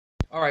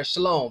All right,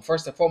 shalom.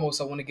 First and foremost,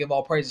 I want to give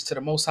all praises to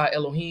the Most High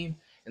Elohim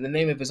in the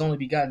name of his only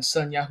begotten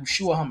Son,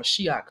 YAHUAH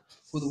HaMashiach,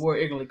 who the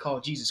world ignorantly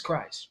called Jesus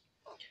Christ.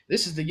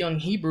 This is the young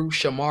Hebrew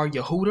Shamar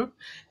Yehuda,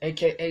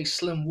 a.k.a.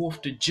 Slim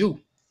Wolf the Jew.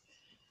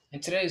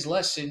 And today's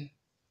lesson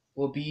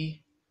will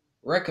be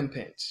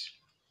recompense.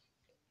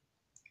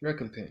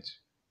 Recompense.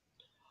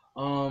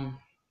 What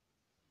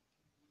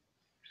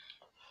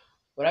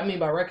I mean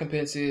by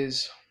recompense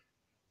is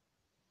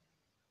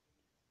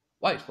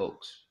white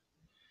folks.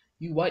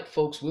 You white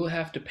folks will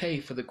have to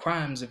pay for the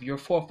crimes of your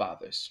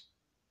forefathers.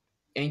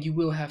 And you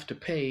will have to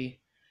pay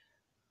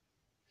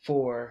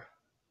for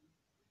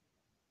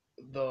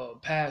the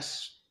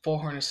past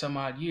 400 some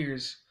odd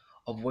years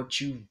of what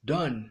you've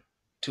done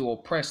to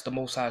oppress the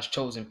Most High's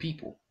chosen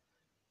people.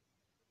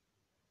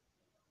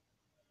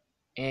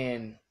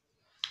 And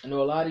I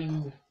know a lot of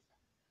you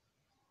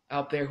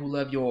out there who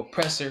love your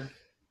oppressor,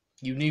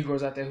 you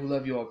Negroes out there who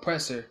love your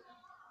oppressor,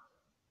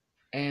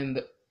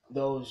 and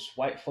those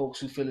white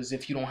folks who feel as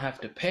if you don't have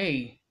to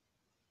pay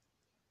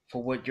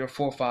for what your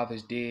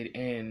forefathers did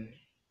and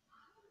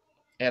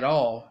at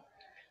all.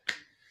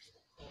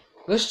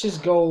 Let's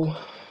just go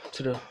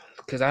to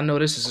because I know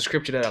this is a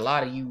scripture that a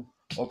lot of you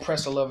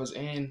oppressor lovers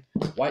and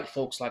white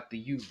folks like to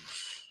use.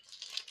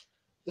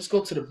 Let's go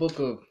to the book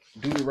of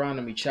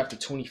Deuteronomy chapter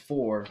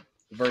 24,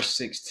 verse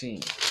 16.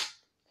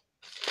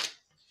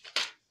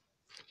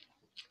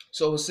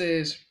 So it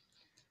says,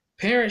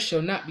 parents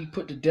shall not be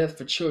put to death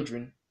for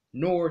children,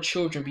 nor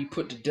children be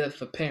put to death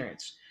for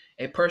parents.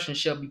 A person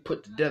shall be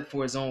put to death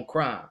for his own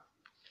crime.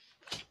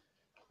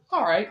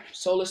 All right,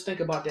 so let's think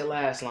about that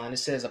last line. It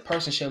says a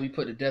person shall be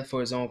put to death for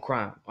his own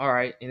crime. All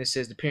right, and it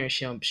says the parents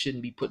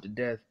shouldn't be put to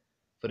death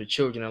for the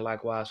children and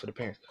likewise for the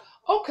parents.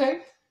 Okay.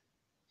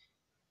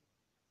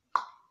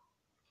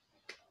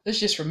 Let's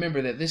just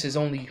remember that this is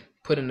only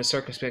put in the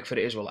circumspect for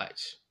the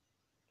Israelites.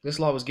 This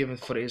law was given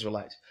for the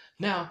Israelites.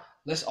 Now,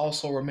 let's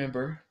also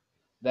remember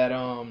that,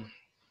 all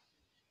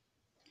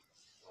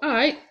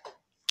right,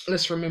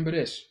 let's remember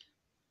this.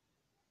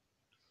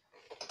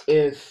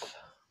 If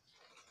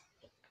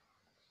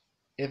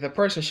a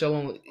person shall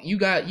only, you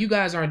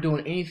guys aren't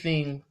doing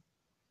anything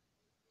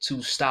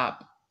to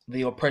stop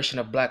the oppression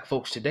of black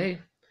folks today.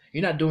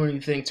 You're not doing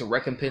anything to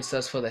recompense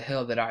us for the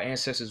hell that our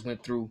ancestors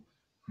went through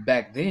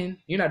back then.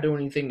 You're not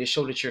doing anything to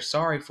show that you're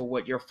sorry for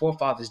what your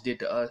forefathers did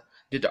to us,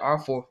 did to our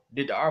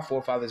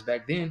forefathers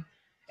back then.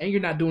 And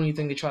you're not doing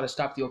anything to try to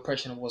stop the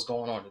oppression of what's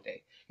going on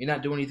today. You're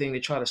not doing anything to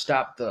try to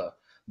stop the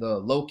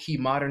low-key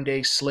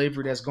modern-day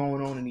slavery that's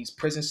going on in these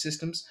prison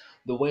systems,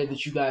 the way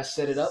that you guys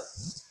set it up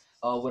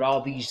with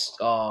all these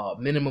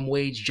minimum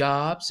wage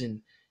jobs.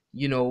 And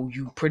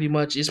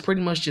it's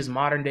pretty much just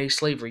modern day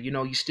slavery.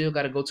 You still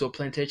got to go to a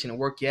plantation and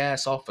work your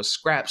ass off for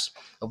scraps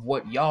of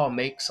what y'all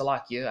make.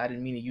 Salakia, I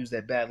didn't mean to use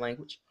that bad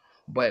language,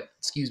 but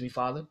excuse me,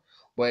 Father.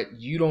 But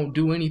you don't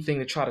do anything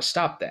to try to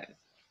stop that.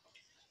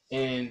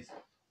 And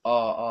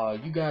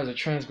you guys are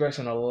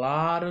transgressing a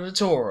lot of the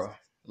Torah,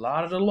 a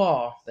lot of the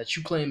law that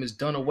you claim is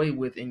done away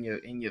with in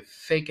your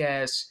fake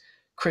ass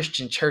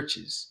Christian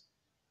churches.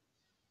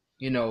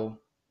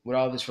 With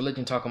all this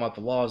religion talking about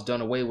the law is done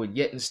away with,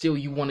 yet and still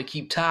you want to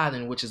keep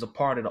tithing, which is a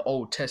part of the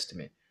Old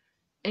Testament.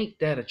 Ain't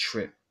that a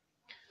trip?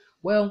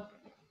 Well,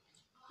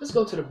 let's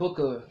go to the book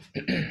of,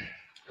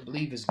 I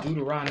believe it's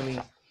Deuteronomy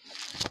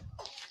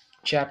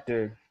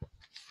chapter,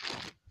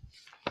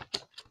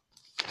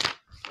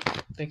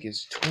 I think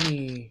it's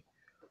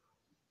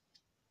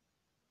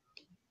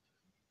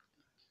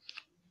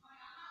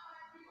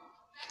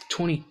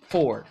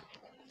 24,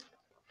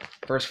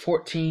 verse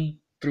 14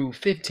 through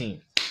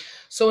 15.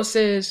 So it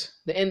says,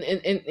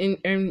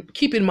 and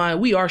keep in mind,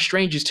 we are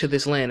strangers to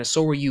this land, and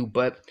so are you,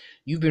 but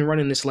you've been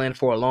running this land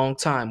for a long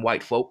time,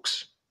 white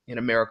folks in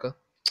America.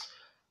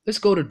 Let's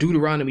go to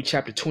Deuteronomy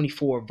chapter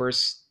 24,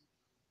 verse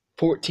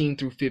 14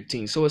 through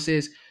 15. So it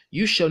says,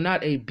 you shall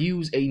not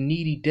abuse a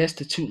needy,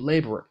 destitute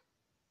laborer,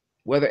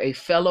 whether a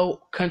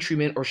fellow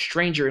countryman or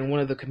stranger in one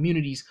of the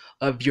communities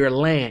of your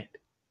land.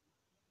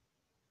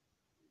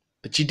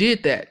 But you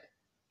did that.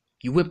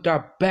 You whipped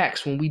our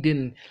backs when we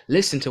didn't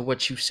listen to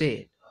what you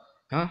said.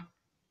 Huh?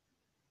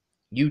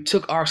 You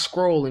took our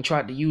scroll and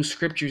tried to use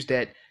scriptures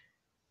that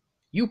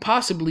you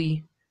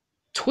possibly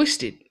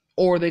twisted,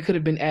 or they could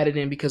have been added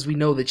in because we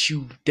know that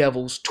you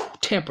devils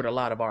tempered a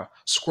lot of our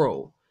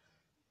scroll.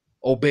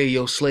 Obey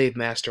your slave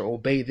master,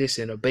 obey this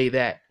and obey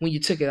that. When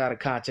you took it out of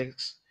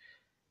context,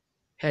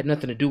 had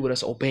nothing to do with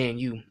us obeying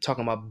you.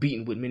 Talking about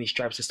beaten with many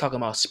stripes. It's talking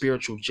about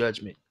spiritual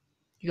judgment.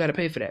 You got to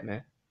pay for that,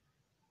 man.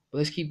 But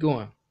let's keep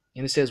going.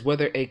 And it says,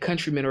 whether a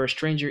countryman or a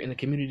stranger in the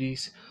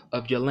communities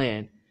of your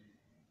land.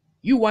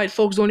 You white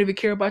folks don't even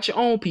care about your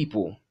own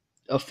people.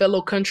 A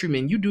fellow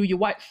countryman, you do your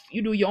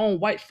own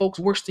white folks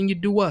worse than you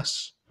do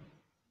us.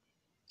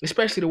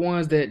 Especially the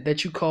ones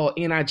that you call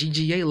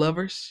NIGGA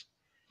lovers.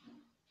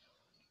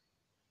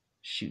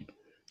 Shoot.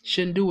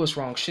 Shouldn't do us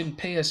wrong. Shouldn't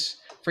pay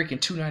us freaking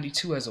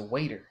 $2.92 as a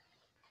waiter.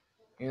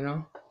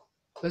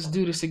 Let's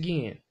do this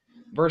again.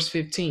 Verse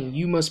 15.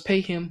 You must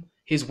pay him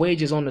his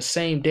wages on the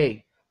same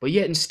day. But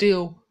yet and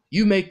still,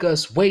 you make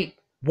us wait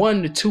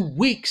 1 to 2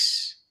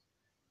 weeks.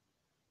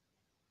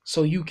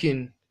 so you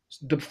can,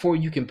 before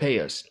you can pay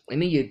us. And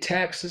then you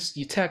tax us,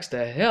 you tax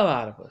the hell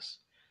out of us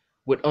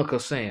with Uncle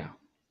Sam.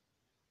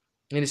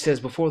 And it says,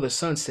 before the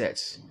sun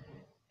sets,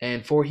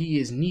 and for he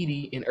is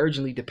needy and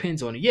urgently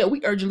depends on it. Yeah,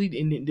 we urgently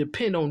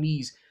depend on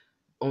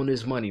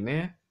this money,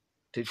 man,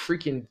 to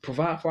freaking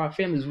provide for our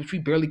families, which we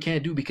barely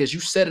can't do because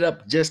you set it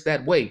up just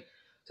that way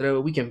so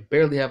that we can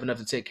barely have enough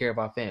to take care of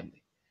our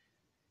family.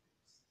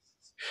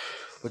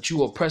 But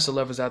you oppressor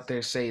lovers out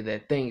there say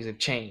that things have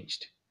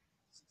changed.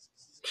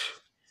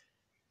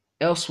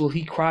 Else will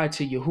he cry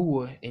to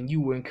Yahuwah and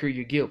you will incur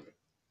your guilt.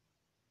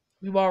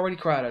 We've already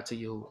cried out to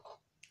Yahuwah.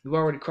 We've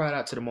already cried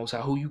out to the Most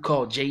High, who you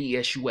call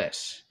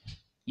J-E-S-U-S.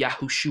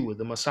 Yahushua,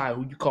 the Messiah,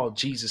 who you call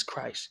Jesus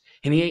Christ.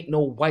 And he ain't no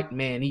white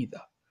man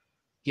either.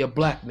 He a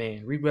black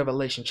man. Read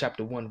Revelation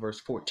chapter 1, verse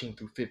 14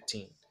 through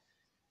 15.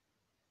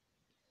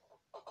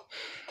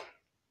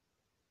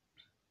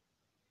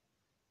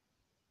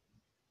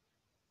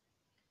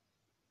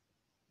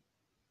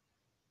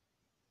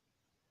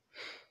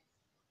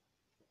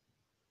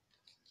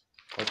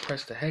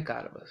 Oppress the heck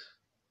out of us.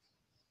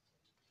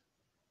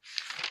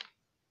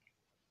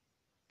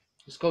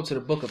 Let's go to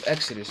the book of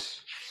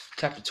Exodus,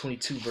 chapter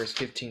 22, verse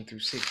 15 through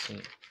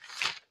 16.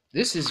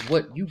 This is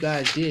what you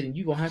guys did, and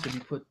you're gonna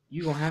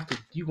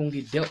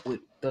get dealt with,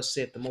 thus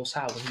saith the Most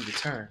High, when he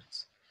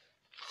returns.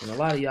 And a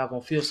lot of y'all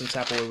gonna feel some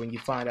type of way when you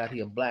find out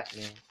he a black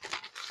man.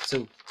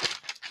 So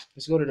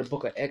let's go to the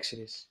book of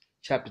Exodus,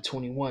 chapter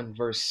 21,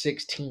 verse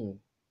 16.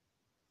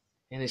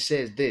 And it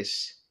says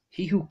this: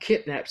 he who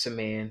kidnaps a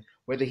man,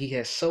 whether he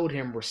has sold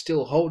him or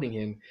still holding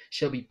him,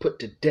 shall be put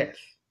to death.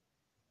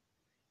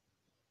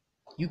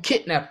 You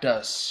kidnapped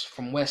us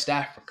from West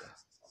Africa.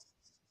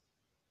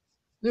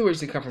 We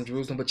originally come from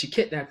Jerusalem, but you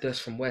kidnapped us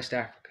from West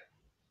Africa.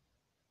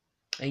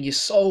 And you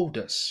sold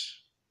us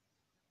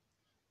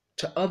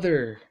to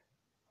other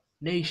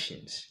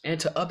nations and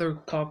to other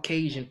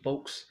Caucasian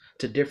folks,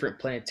 to different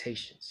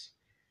plantations.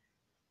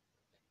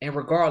 And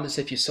regardless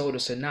if you sold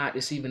us or not,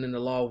 it's even in the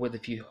law whether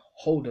if you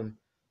hold them,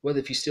 whether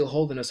if you're still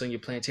holding us on your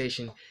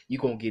plantation,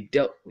 you're going to get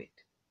dealt with.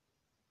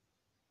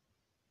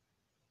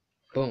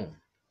 Boom.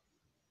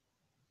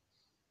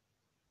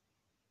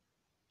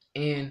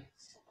 And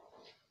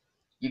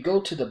you go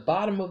to the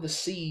bottom of the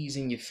seas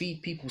and you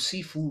feed people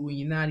seafood when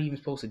you're not even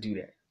supposed to do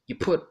that. You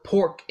put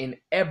pork in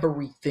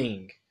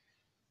everything.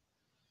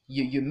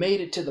 You made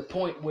it to the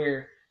point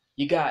where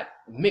you got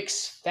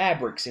mixed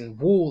fabrics and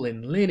wool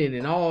and linen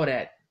and all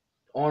that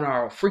on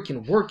our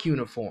freaking work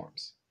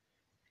uniforms.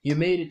 You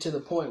made it to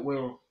the point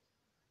where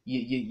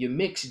you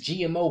mix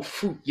GMO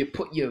fruit. You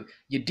put your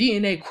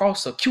DNA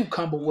cross a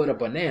cucumber with a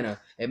banana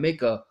and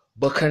make a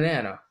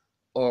banana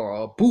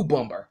or a boo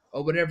bumper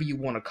or whatever you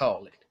want to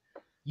call it.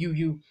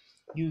 You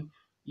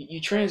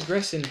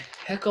transgressing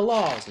heck of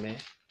laws, man.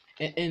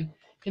 And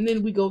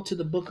then we go to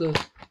the book of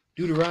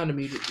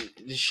Deuteronomy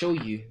to show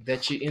you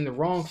that you're in the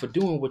wrong for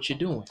doing what you're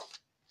doing.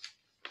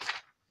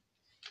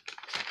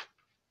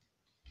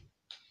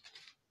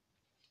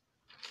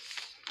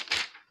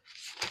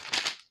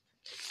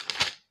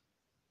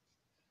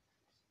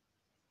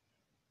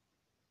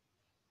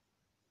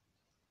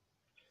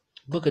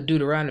 Book of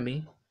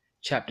Deuteronomy,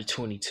 chapter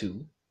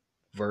 22,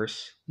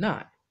 verse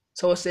 9.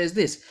 So it says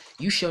this: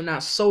 you shall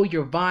not sow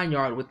your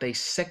vineyard with a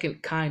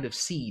second kind of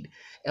seed,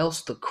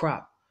 else the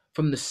crop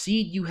from the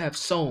seed you have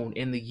sown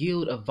and the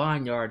yield of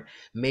vineyard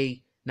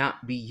may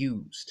not be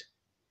used.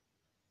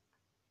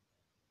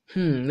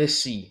 Let's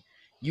see.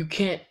 You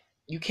can't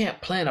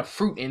plant a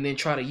fruit and then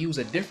try to use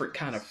a different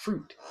kind of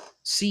fruit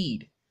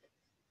seed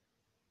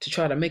to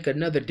try to make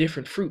another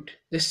different fruit.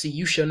 Let's see.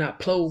 You shall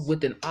not plow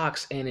with an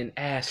ox and an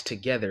ass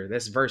together.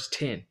 That's verse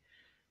 10.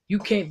 You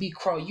can't be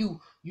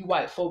you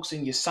white folks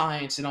in your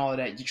science and all of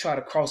that. You try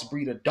to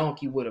crossbreed a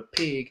donkey with a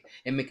pig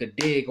and make a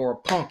dig or a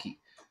punky.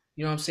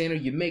 You know what I'm saying? Or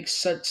you make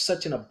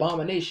such an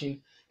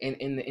abomination, and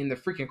the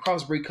freaking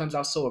crossbreed comes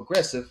out so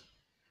aggressive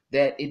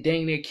that it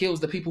dang near kills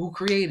the people who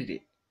created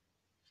it.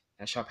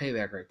 That's your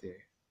payback right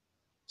there.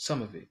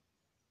 Some of it.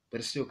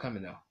 But it's still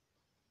coming now.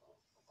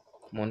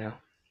 Come on now.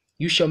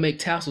 You shall make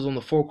tassels on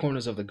the four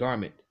corners of the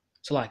garment.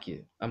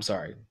 Salakia. I'm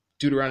sorry.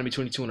 Deuteronomy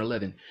 22 and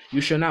 11.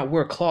 You shall not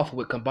wear cloth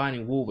with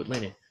combining wool with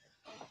linen.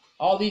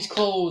 All these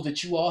clothes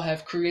that you all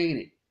have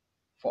created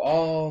for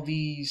all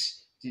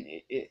these,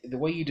 the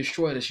way you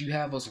destroyed us, you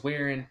have us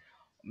wearing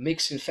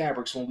mixing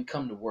fabrics when we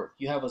come to work.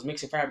 You have us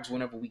mixing fabrics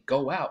whenever we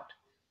go out.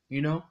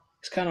 You know?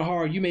 It's kind of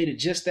hard. You made it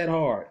just that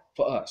hard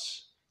for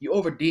us. You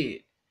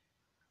overdid.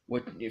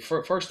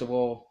 First of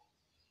all,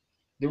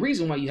 the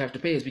reason why you have to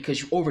pay is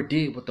because you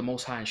overdid what the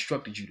Most High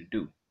instructed you to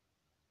do.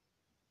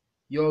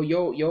 Your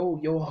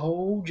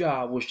whole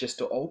job was just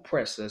to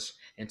oppress us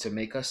and to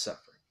make us suffer.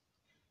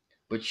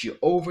 But you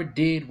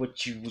overdid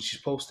what you were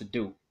supposed to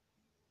do.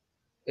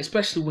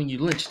 Especially when you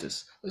lynched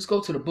us. Let's go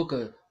to the book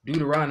of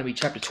Deuteronomy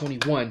chapter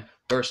 21,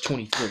 verse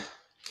 23.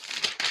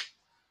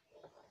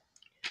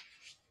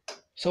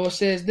 So it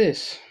says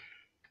this: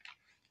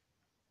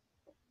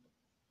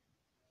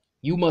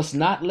 you must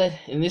not let,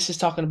 and this is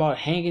talking about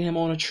hanging him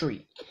on a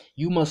tree.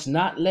 You must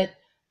not let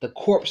the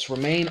corpse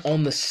remain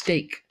on the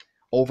stake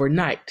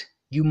overnight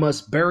You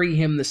must bury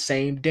him the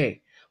same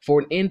day.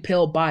 For an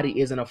impaled body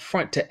is an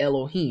affront to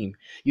Elohim.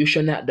 You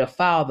shall not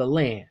defile the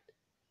land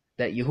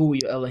that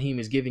Yahuwah your Elohim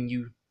is giving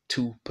you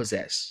to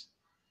possess.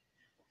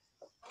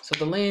 So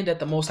the land that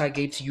the Most High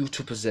gave to you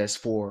to possess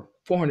for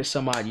 400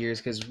 some odd years,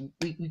 because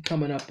we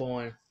coming up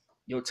on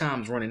your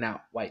time's running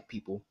out, white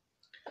people.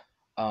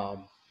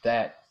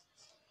 That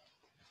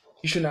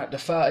you should not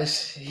defile.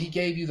 He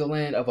gave you the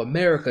land of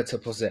America to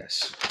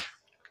possess,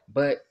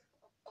 but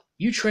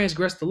you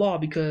transgressed the law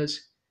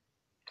because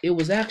you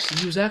was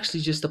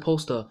actually just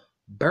supposed to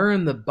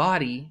burn the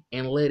body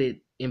and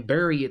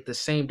bury it the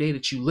same day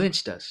that you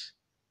lynched us.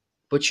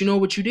 But you know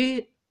what you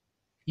did?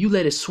 You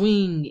let it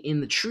swing in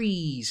the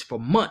trees for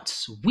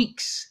months,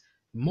 weeks,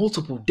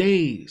 multiple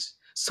days,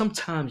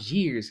 sometimes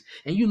years,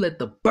 and you let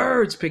the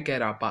birds pick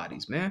at our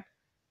bodies, man.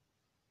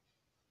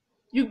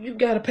 You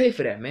got to pay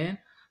for that, man.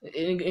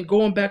 And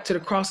going back to the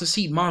cross of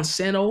seed,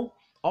 Monsanto,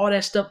 all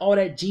that stuff, all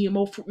that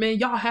GMO fruit, man,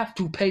 y'all have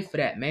to pay for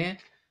that, man.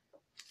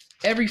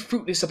 Every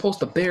fruit is supposed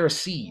to bear a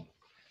seed,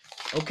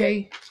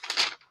 okay?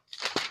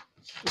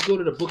 Let's go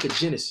to the book of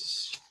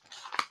Genesis,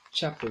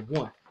 chapter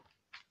 1,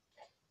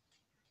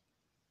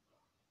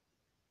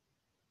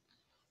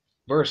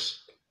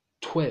 verse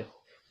 12.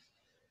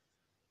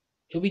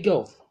 Here we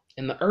go.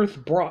 And the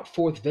earth brought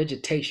forth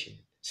vegetation,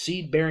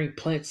 seed-bearing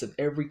plants of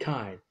every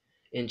kind,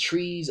 and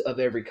trees of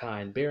every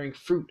kind, bearing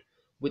fruit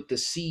with the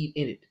seed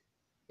in it.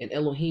 And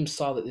Elohim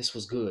saw that this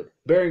was good,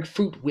 bearing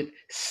fruit with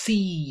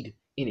seed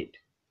in it.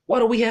 Why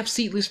do we have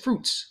seedless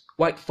fruits,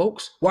 white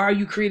folks? Why are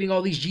you creating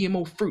all these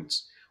GMO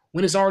fruits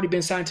when it's already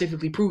been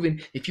scientifically proven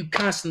if you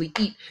constantly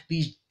eat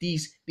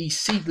these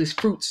seedless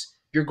fruits,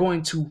 you're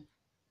going to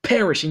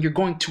perish and you're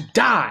going to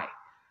die?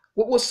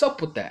 What's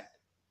up with that?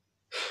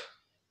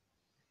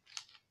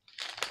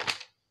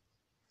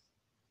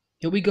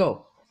 Here we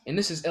go. And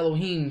this is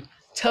Elohim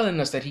telling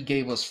us that he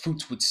gave us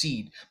fruits with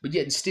seed, but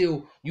yet and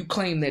still you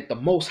claim that the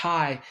Most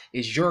High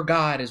is your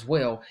God as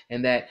well,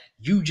 and that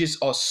you just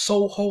are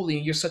so holy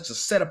and you're such a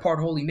set apart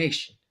holy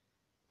nation.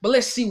 But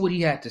let's see what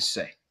he had to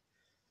say.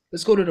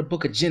 Let's go to the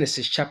book of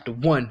Genesis, chapter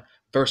 1,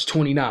 verse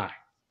 29.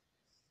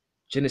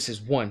 Genesis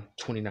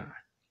 1:29.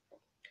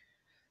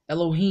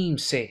 Elohim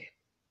said,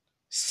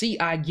 see,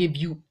 I give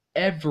you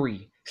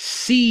every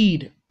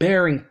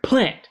seed-bearing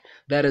plant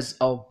that is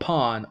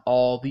upon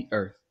all the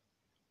earth,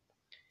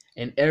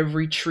 and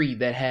every tree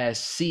that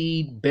has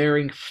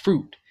seed-bearing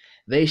fruit,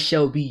 they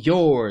shall be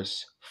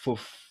yours for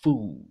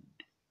food.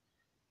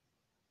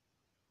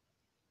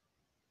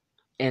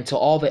 And to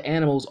all the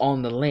animals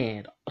on the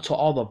land, to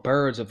all the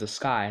birds of the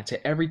sky, and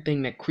to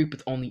everything that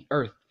creepeth on the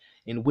earth,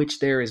 in which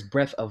there is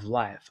breath of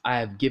life, I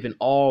have given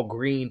all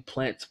green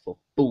plants for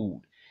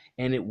food.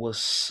 And it was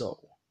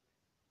so.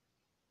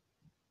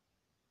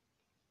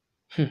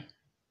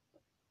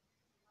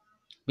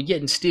 But yet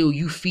and still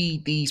you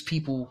feed these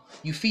people,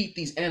 you feed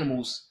these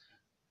animals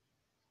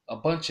a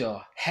bunch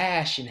of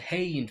hash and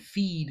hay and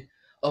feed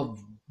of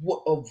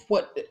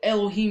what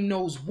Elohim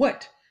knows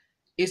what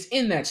is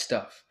in that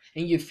stuff.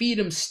 And you feed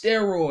them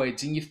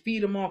steroids and you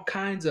feed them all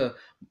kinds of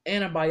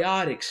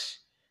antibiotics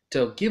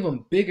to give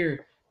them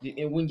bigger.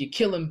 And when you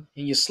kill them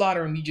and you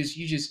slaughter them, you just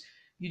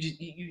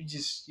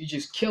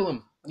kill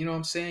them. You know what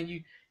I'm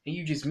saying?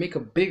 You just make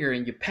them bigger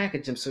and you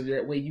package them so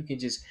that way you can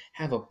just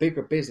have a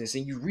bigger business.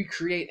 And you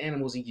recreate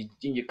animals and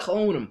you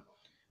clone them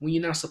when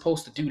you're not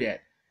supposed to do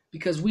that,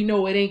 because we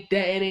know it ain't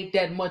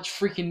that much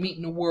freaking meat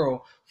in the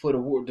world for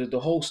the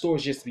whole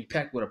store's just to be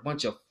packed with a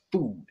bunch of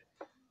food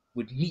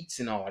with meats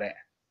and all that.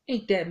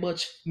 Ain't that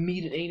much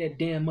meat and ain't that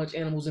damn much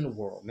animals in the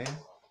world, man.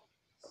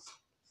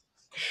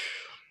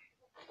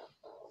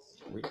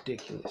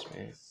 Ridiculous,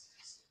 man.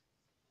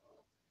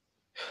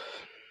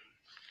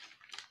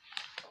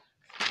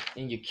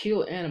 And you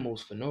kill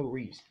animals for no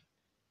reason.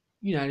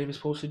 You're not even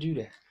supposed to do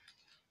that.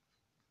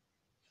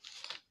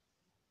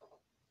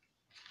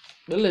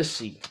 But let's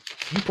see.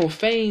 You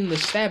profane the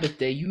Sabbath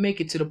day. You make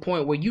it to the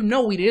point where you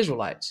know we the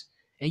Israelites.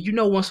 And you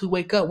know once we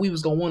wake up, we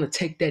was going to want to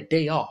take that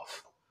day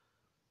off.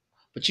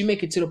 But you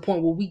make it to the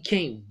point where we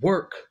can't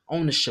work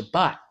on the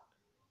Shabbat.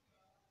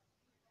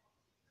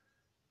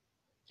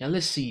 Now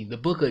let's see. The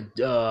book of...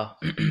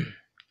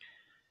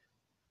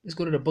 let's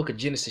go to the book of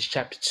Genesis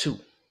chapter 2.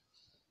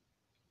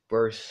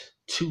 Verse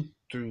 2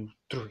 through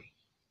 3.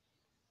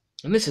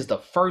 And this is the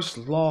first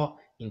law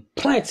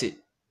implanted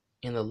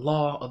in the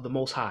law of the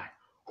Most High,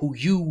 who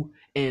you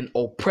and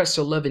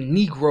oppressor-loving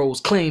Negroes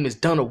claim is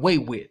done away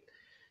with,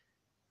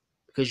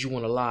 because you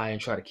want to lie and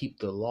try to keep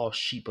the lost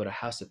sheep of the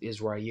house of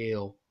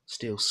Israel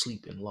still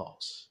sleeping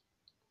lost.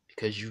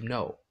 Because you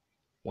know,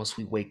 once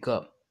we wake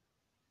up,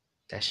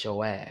 that's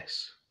your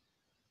ass.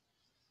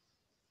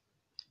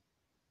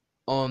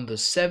 On the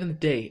seventh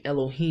day,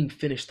 Elohim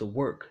finished the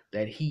work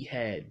that he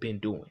had been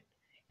doing,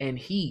 and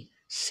he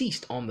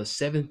ceased on the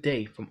seventh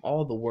day from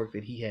all the work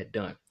that he had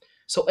done.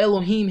 So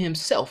Elohim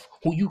himself,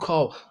 who you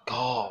call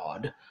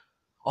God,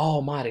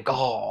 Almighty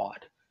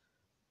God,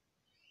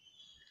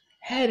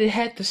 had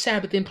the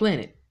Sabbath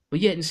implanted,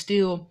 but yet and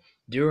still,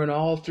 during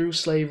all through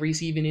slavery,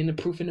 even in the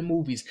proof in the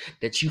movies,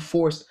 that you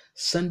forced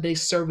Sunday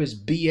service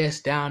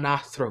BS down our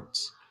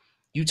throats.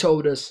 You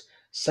told us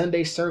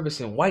Sunday service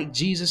and white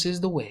Jesus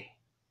is the way.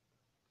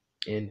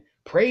 And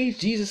praise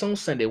Jesus on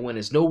Sunday when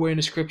it's nowhere in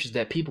the scriptures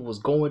that people was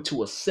going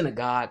to a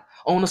synagogue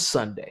on a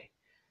Sunday.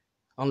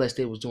 Unless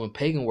they was doing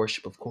pagan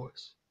worship, of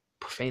course.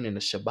 Profaning the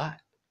Shabbat.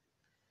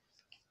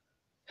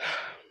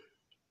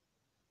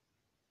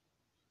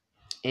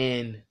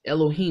 And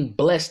Elohim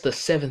blessed the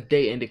seventh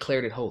day and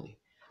declared it holy,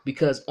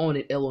 because on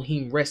it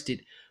Elohim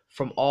rested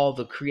from all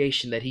the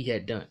creation that he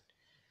had done.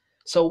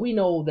 So we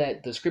know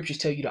that the scriptures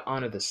tell you to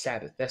honor the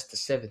Sabbath. That's the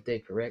seventh day,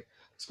 correct?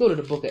 Let's go to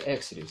the book of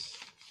Exodus,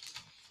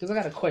 because I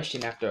got a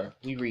question after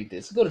we read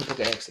this. Let's go to the book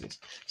of Exodus,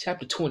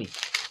 chapter 20,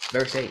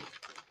 verse 8.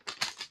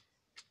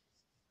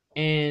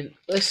 And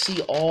let's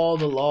see all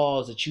the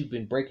laws that you've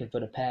been breaking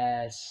for the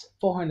past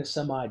 400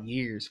 some odd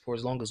years, for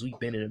as long as we've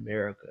been in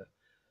America.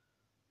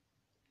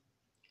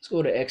 Let's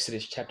go to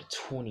Exodus chapter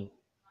 20,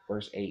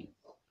 verse 8.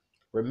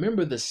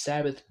 Remember the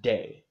Sabbath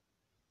day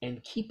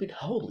and keep it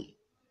holy,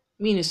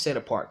 meaning set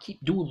apart.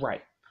 Do it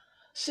right.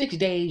 6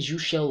 days you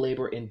shall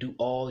labor and do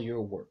all your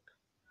work.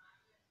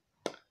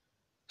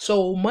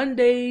 So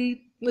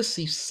Monday, let's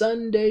see,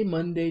 Sunday,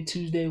 Monday,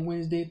 Tuesday,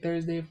 Wednesday,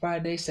 Thursday,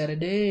 Friday,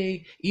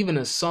 Saturday. Even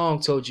a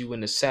song told you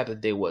when the Sabbath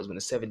day was, when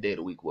the seventh day of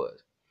the week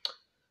was.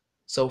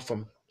 So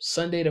from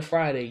Sunday to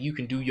Friday, you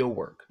can do your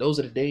work. Those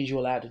are the days you're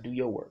allowed to do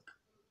your work.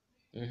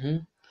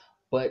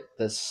 But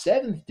the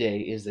seventh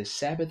day is the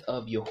Sabbath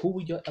of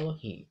YAHUAH your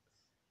Elohim.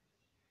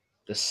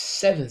 The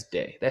seventh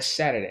day, that's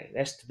Saturday.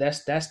 That's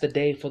the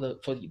day for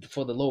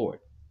the Lord,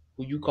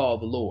 who you call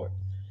the Lord.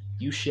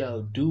 You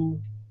shall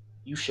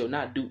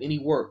not do any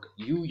work,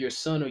 you, your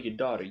son or your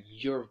daughter,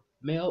 your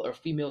male or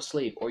female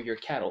slave, or your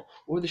cattle,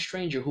 or the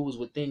stranger who is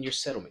within your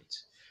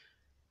settlements.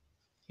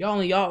 We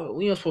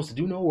ain't supposed to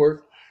do no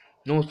work.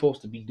 No one's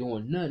supposed to be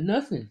doing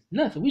nothing.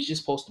 We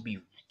just supposed to be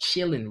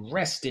chilling,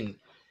 resting.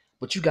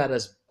 But you got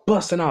us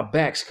busting our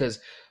backs because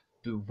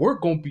the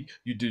work gonna be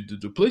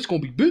the place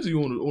gonna be busy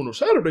on a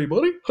Saturday,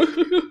 buddy.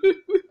 Here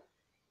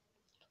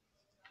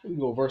we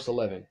go, verse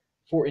 11.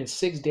 For in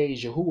 6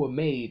 days YAHUAH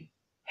made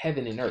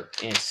heaven and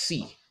earth and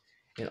sea,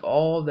 and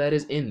all that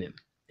is in them,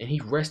 and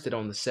he rested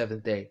on the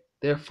seventh day.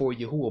 Therefore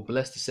YAHUAH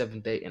blessed the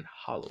seventh day and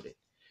hallowed it.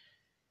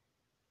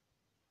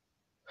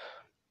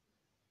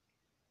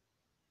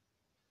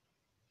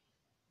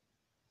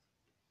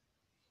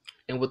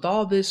 And with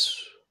all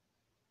this,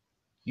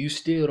 you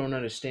still don't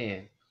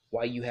understand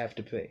why you have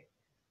to pay.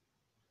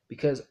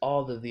 Because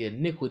all of the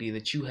iniquity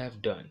that you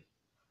have done.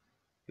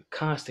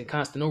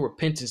 Constant, no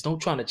repentance, no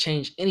trying to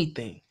change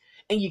anything.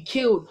 And you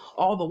killed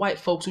all the white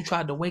folks who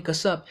tried to wake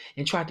us up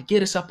and tried to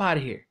get us up out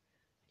of here.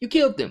 You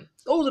killed them.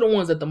 Those are the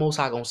ones that the Most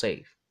High gonna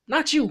save.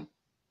 Not you.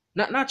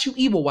 Not you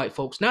evil white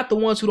folks. Not the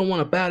ones who don't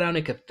want to bow down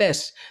and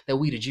confess that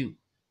we the Jew.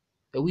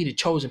 That we the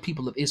chosen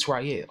people of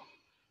Israel.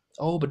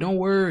 Oh, but don't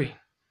worry.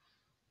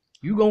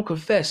 You gonna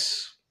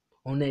confess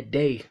on that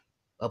day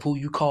of who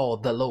you call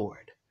the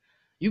Lord.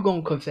 You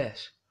gonna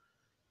confess.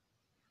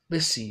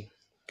 Let's see.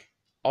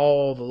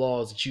 All the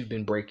laws that you've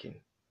been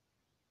breaking.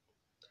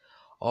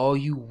 All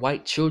you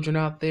white children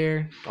out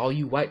there, all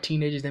you white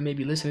teenagers that may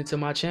be listening to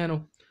my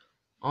channel,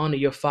 honor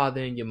your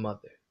father and your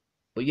mother.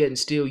 But yet and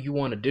still you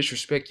want to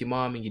disrespect your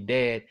mom and your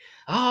dad.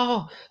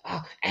 Oh,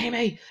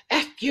 Amy,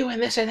 F you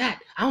and this and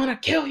that. I want to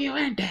kill you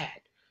and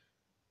dad.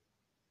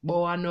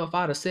 Boy, I know if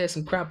I'd have said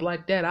some crap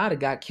like that, I'd have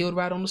got killed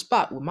right on the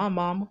spot with my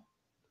mama.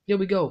 Here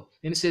we go.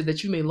 And it says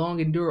that you may long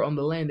endure on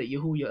the land that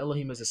YAHUAH your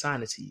Elohim has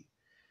assigned to you.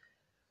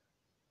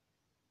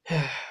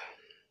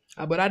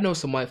 But I know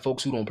some white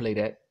folks who don't play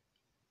that.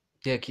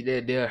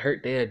 They're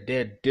hurt.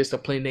 They're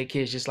disciplining their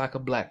kids just like a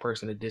black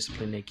person to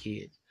discipline their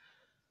kids.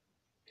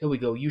 Here we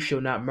go. You shall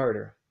not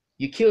murder.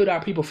 You killed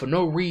our people for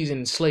no reason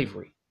in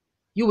slavery.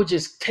 You would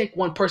just take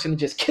one person and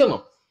just kill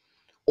them.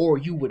 Or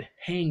you would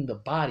hang the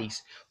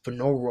bodies for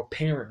no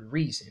apparent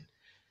reason.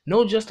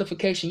 No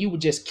justification. You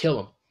would just kill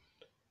them.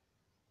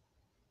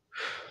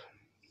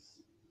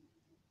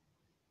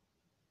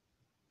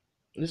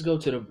 Let's go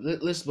to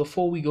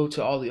before we go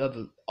to all the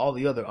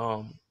other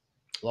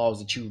laws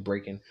that you were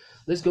breaking.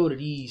 Let's go to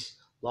these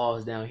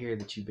laws down here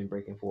that you've been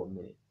breaking for a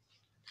minute.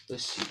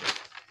 Let's see.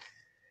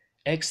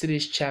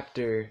 Exodus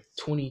chapter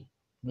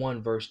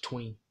 21 verse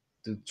 20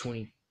 through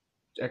 20.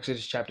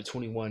 Exodus chapter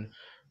 21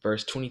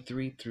 verse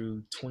 23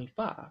 through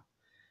 25.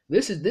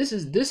 This is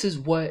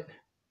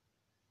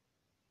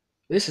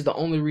the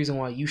only reason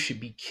why you should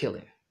be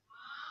killing.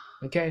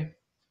 Okay?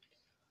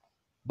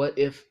 But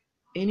if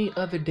any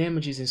other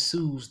damages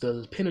ensues,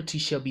 the penalty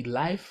shall be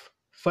life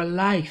for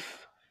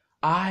life,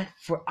 eye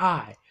for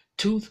eye,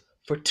 tooth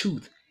for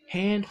tooth,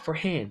 hand for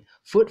hand,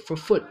 foot for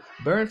foot,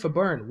 burn for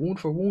burn, wound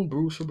for wound,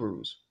 bruise for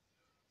bruise.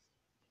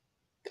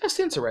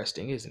 That's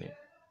interesting, isn't it?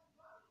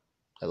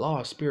 The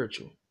law is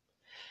spiritual.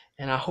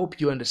 And I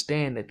hope you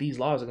understand that these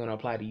laws are going to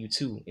apply to you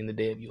too in the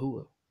day of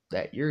YAHUAH.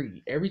 That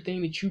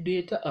everything that you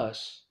did to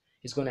us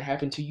is going to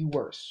happen to you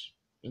worse.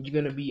 And you're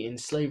going to be in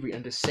slavery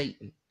under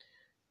Satan.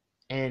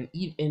 And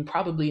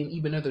probably in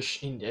even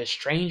in a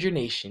stranger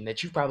nation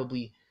that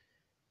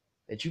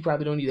that you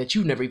probably don't need, that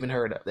you've never even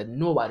heard of, that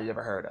nobody's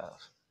ever heard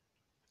of.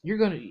 You're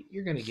gonna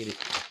get it.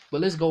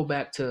 But let's go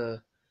back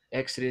to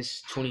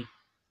Exodus 20.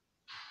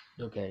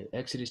 Okay,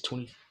 Exodus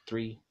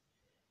 23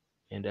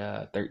 and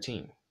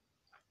 13.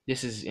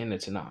 This is in the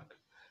Tanakh.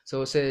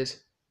 So it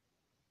says,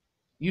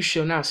 "You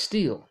shall not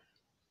steal,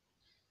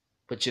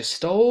 but you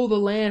stole the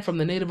land from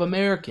the Native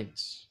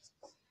Americans.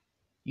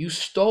 You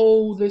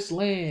stole this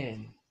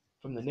land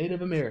from the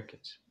Native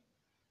Americans.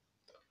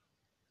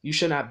 You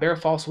shall not bear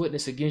false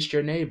witness against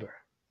your neighbor,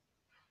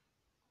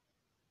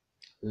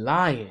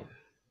 lying,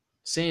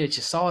 saying that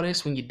you saw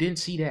this when you didn't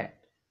see that.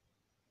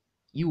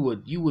 You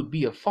would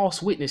be a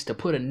false witness to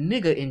put a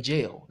nigger in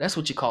jail. That's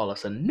what you call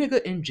us, a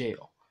nigger in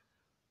jail.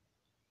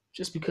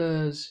 Just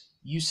because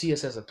you see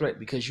us as a threat,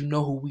 because you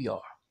know who we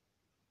are.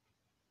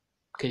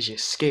 Because you're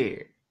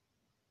scared.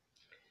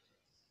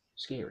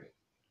 Scary.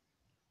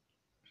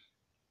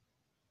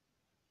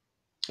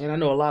 And I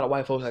know a lot of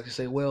white folks like to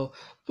say, well,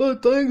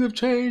 but things have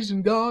changed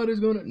and God is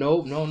going to...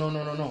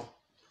 No.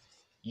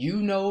 You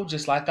know,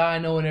 just like I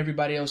know and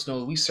everybody else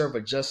knows, we serve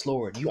a just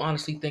Lord. You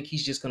honestly think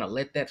he's just going to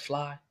let that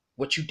fly?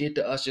 What you did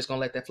to us just going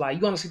to let that fly?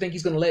 You honestly think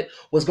he's going to let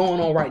what's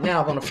going on right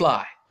now going to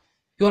fly?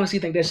 You honestly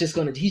think he's just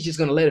going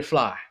to let it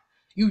fly?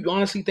 You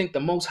honestly think the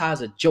Most High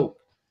is a joke?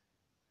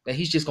 That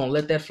he's just going to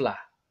let that fly?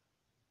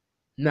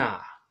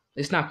 Nah,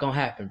 it's not going to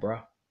happen, bro.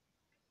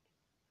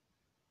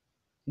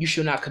 You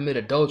should not commit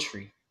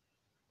adultery.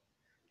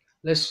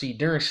 Let's see,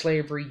 during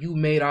slavery, you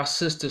made our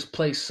sisters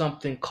play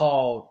something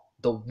called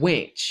the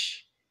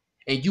wench.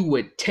 And you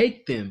would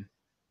take them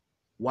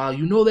while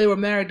you know they were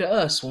married to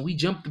us when we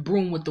jumped the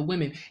broom with the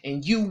women,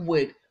 and you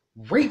would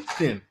rape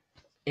them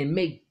and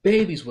make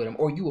babies with them,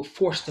 or you would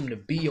force them to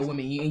be your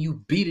women, and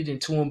you beat it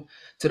into them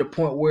to the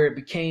point where it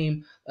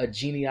became a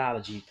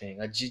genealogy thing,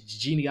 a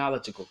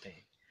genealogical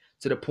thing,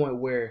 to the point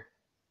where,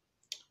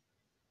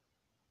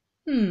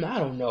 I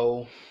don't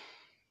know,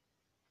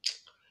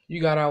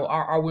 you got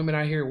our women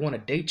out here want to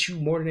date you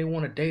more than they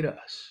want to date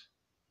us.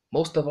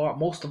 Most of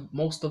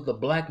the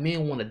black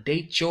men want to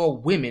date your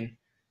women,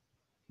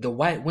 the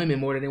white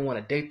women, more than they want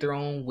to date their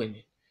own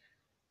women.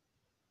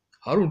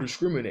 I don't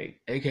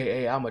discriminate,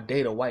 aka I'm a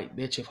date a white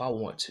bitch if I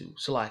want to.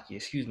 So like,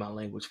 excuse my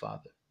language,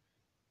 father.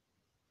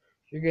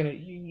 You're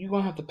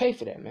gonna have to pay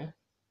for that, man.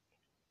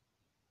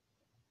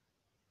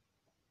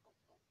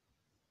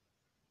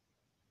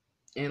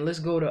 And let's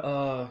go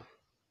to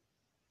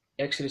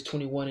Exodus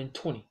 21 and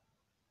 20.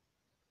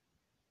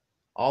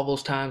 All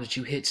those times that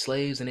you hit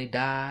slaves and they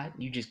died,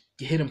 you just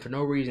hit them for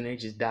no reason, they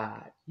just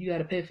died. You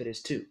gotta pay for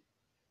this too.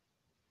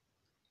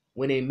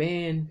 When a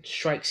man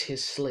strikes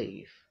his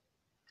slave,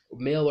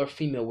 male or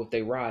female, with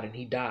a rod and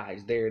he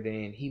dies there,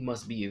 then he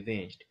must be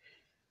avenged.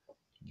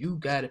 You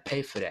gotta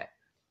pay for that.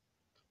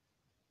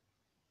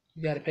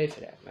 You gotta pay for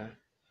that, man.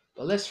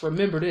 But let's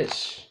remember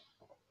this.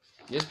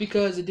 Just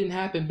because it didn't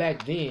happen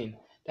back then,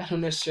 that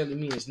don't necessarily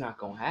mean it's not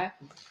gonna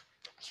happen.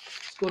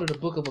 Let's go to the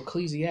book of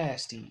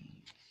Ecclesiastes.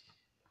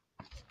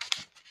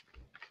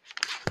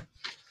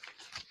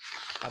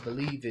 I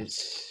believe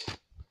it's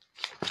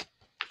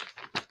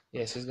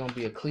gonna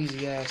be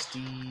Ecclesiastes.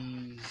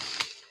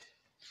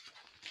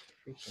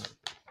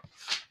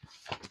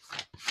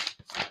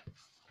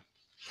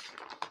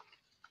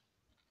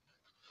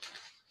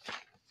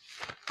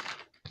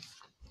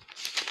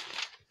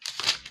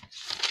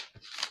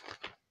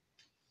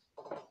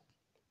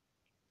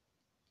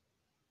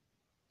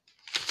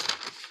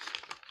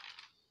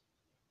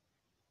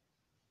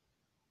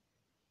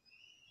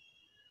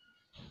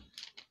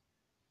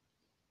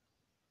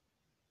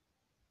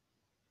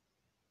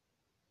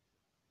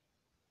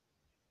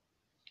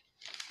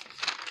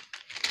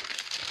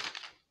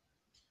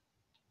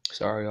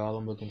 Sorry, y'all,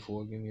 I'm looking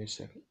for it. Give me a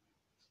second.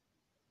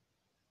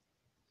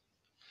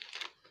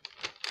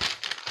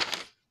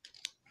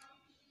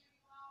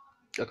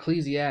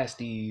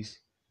 Ecclesiastes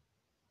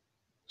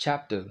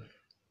chapter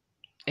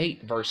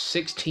 8, verse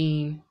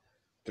 16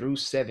 through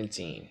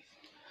 17.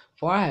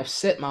 For I have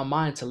set my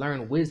mind to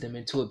learn wisdom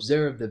and to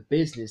observe the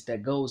business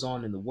that goes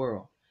on in the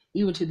world,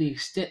 even to the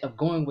extent of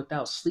going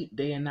without sleep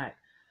day and night.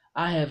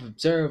 I have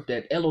observed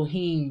that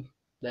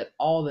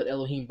all that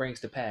Elohim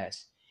brings to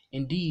pass.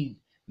 Indeed,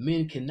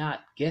 men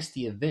cannot guess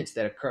the events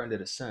that occur under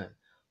the sun,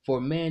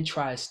 for man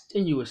tries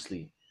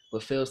strenuously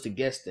but fails to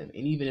guess them.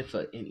 And even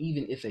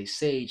if a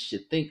sage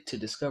should think to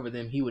discover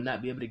them, he would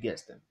not be able to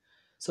guess them.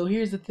 So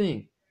here's the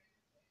thing: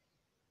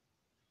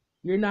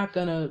 you're not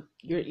gonna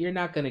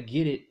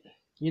get it.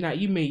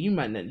 You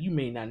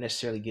may not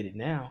necessarily get it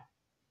now,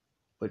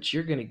 but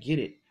you're gonna get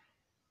it.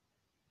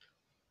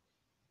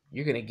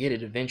 You're gonna get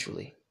it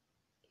eventually,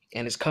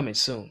 and it's coming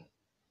soon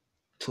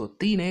to a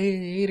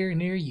theater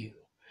near you.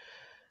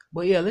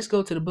 But yeah, let's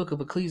go to the book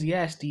of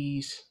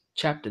Ecclesiastes,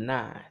 chapter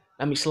 9.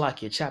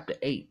 Chapter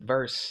 8,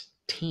 verse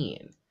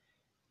 10.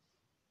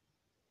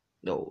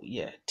 No,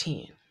 yeah,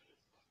 10.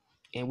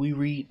 And we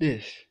read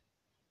this.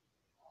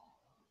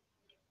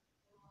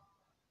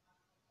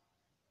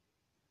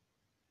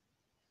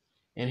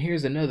 And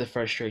here's another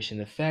frustration: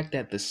 the fact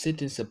that the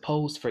sentence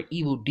imposed for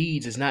evil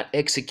deeds is not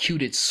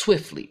executed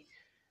swiftly.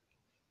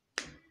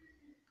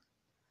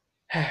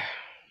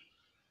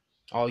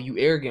 All you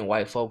arrogant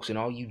white folks and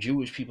all you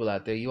Jewish people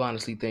out there,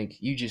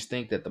 you just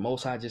think that the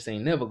Most High just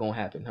ain't never gonna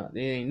happen, huh?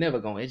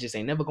 It just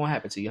ain't never gonna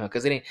happen to you, huh?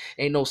 Because it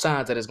ain't no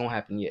signs that it's gonna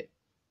happen yet.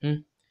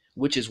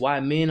 Which is why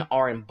men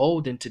are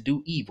emboldened to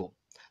do evil.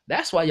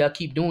 That's why y'all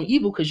keep doing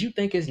evil, because you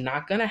think it's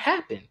not gonna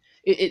happen.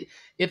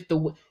 If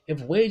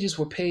wages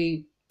were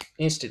paid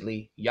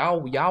instantly,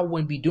 y'all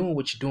wouldn't be doing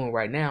what you're doing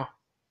right now.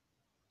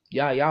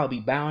 Y'all be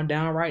bowing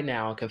down right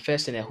now and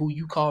confessing that who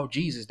you call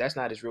Jesus, that's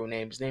not his real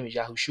name. His name is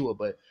Yahushua,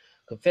 but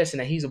confessing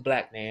that he's a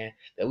black man,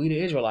 that we the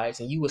Israelites,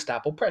 and you will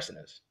stop oppressing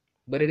us.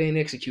 But it ain't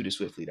executed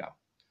swiftly though.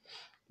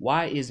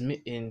 Why is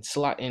in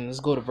slot? And let's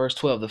go to verse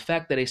 12. The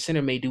fact that a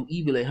sinner may do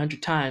evil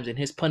 100 times and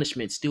his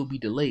punishment still be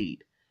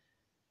delayed.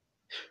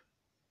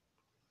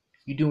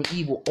 You're doing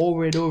evil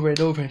over and over and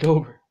over and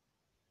over,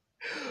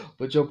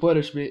 but your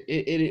punishment,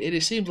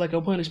 it seems like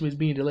your punishment is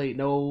being delayed.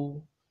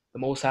 No, the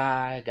Most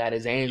High got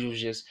his angels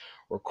just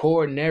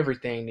recording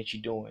everything that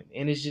you're doing,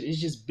 and it's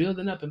just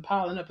building up and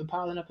piling up and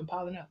piling up and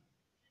piling up,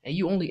 and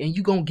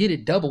you gonna get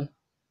it double.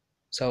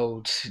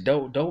 So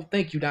don't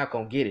think you're not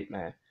gonna get it,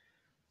 man.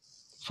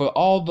 For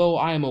although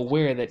I am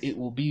aware that it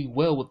will be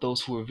well with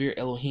those who revere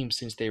Elohim,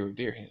 since they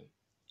revere him,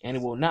 and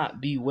it will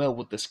not be well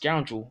with the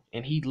scoundrel,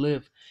 and he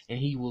will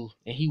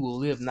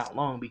live not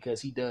long,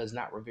 because he does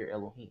not revere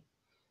Elohim.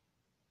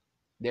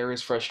 There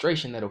is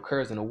frustration that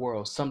occurs in the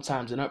world.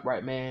 Sometimes an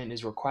upright man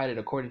is requited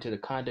according to the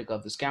conduct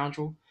of the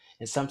scoundrel,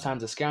 and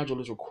sometimes the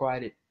scoundrel is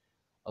requited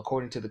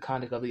according to the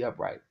conduct of the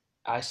upright.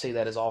 I say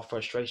that is all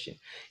frustration.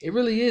 It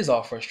really is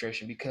all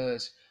frustration,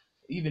 because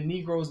even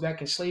Negroes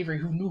back in slavery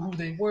who knew who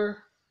they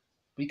were,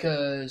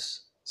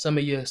 because some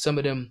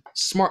of them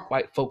smart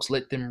white folks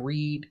let them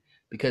read,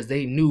 because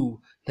they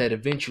knew that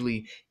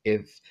eventually,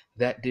 if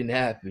that didn't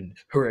happen,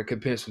 her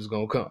recompense was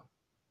gonna come.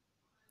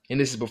 And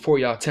this is before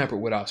y'all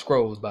tampered with our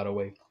scrolls, by the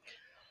way.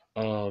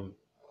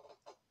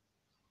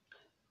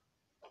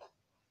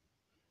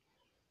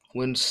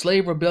 When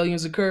slave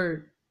rebellions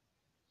occurred,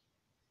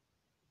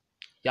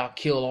 y'all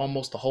killed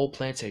almost the whole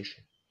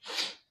plantation.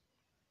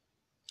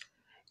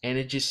 And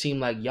it just seemed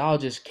like y'all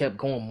just kept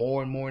going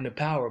more and more into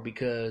power,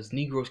 because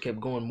Negroes kept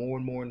going more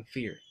and more in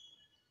fear.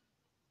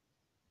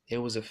 It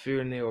was a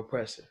fear in their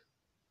oppressor.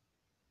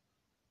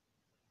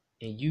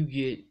 And you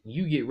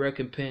get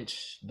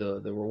recompense the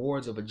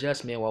rewards of a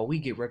just man, while we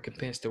get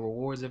recompense the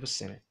rewards of a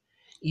sinner.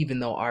 Even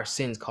though our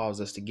sins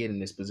caused us to get in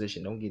this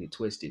position, don't get it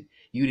twisted.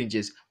 You didn't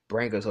just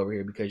bring us over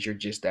here because you're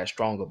just that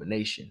strong of a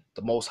nation.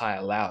 The Most High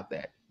allowed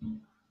that.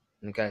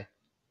 Okay?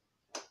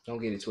 Don't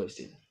get it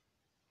twisted.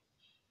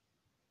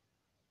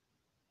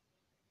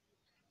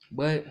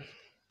 But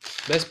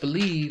best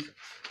believe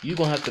you're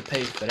going to have to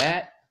pay for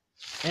that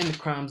and the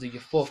crimes of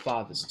your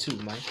forefathers too,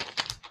 man.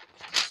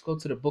 Let's go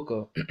to the book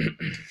of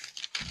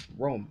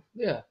Rome.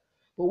 Yeah.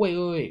 But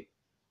wait.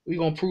 We're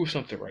going to prove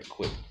something right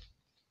quick.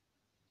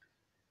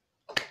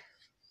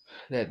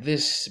 That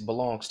this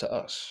belongs to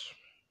us.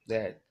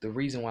 That the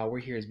reason why we're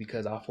here is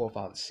because our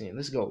forefathers sinned.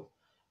 Let's go.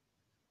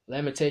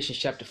 Lamentations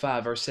chapter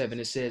 5, verse 7.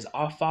 It says,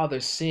 our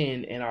fathers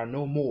sinned and are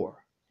no more,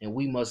 and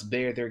we must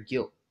bear their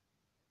guilt.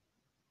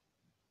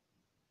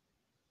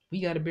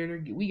 We have to bear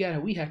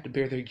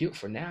their guilt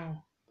for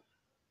now.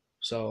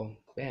 So,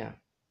 bam.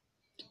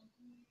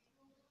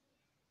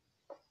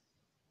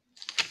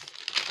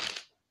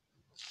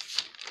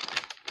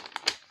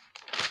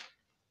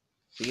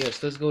 So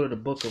yes, let's go to the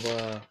book of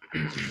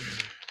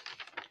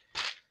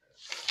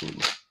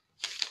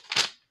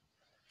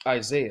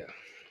Isaiah.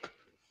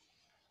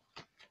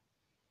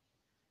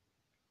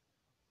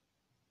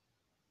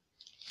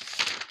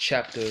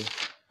 Chapter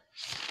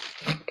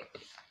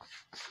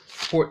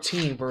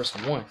 14, verse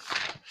 1.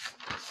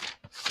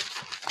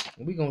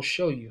 And we're going to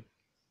show you.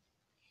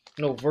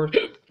 No,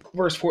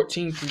 verse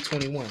 14 through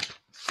 21.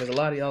 Because a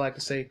lot of y'all like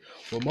to say,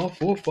 well, my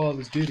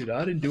forefathers did it.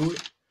 I didn't do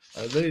it.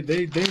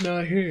 They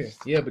not here.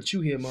 Yeah, but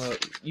you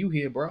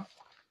here, bro.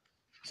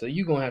 So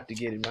you going to have to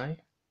get it, man.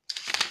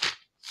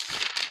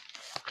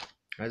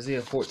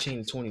 Isaiah 14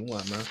 and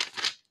 21, man.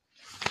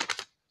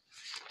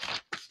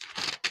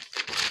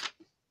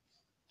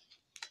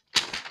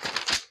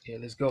 Yeah,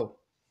 let's go.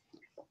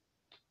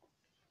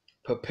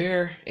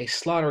 Prepare a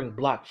slaughtering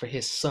block for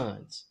his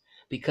sons,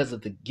 because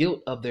of the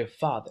guilt of their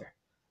father.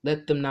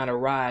 Let them not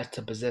arise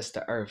to possess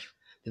the earth.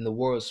 Then the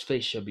world's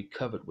face shall be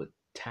covered with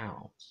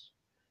towns.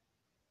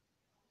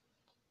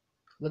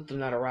 Let them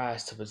not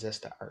arise to possess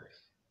the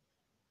earth.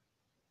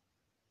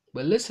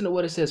 But listen to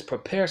what it says.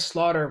 Prepare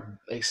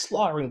a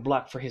slaughtering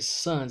block for his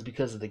sons,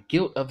 because of the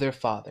guilt of their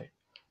fathers.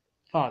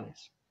 What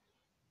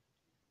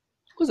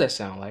does that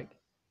sound like?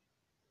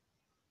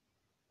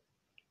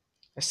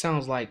 That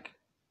sounds like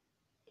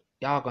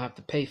y'all gonna have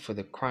to pay for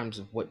the crimes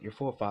of what your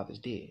forefathers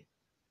did.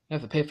 You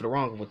have to pay for the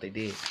wrong of what they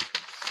did.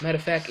 Matter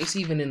of fact, it's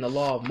even in the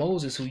law of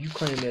Moses, who you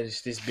claim that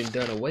it's been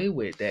done away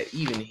with, that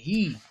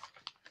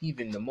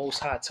even the Most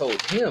High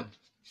told him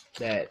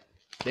that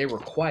they were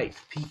quite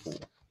people.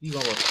 He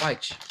gonna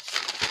requite you.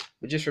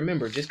 But just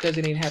remember, just because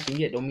it ain't happened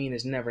yet don't mean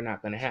it's never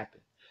not gonna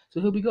happen.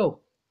 So here we go.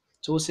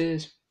 So it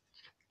says,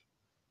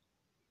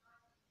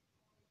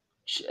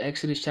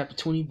 Exodus chapter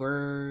 20,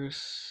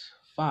 verse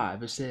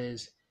 5. It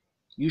says,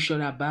 "You shall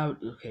not bow."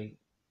 Okay,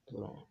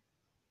 hold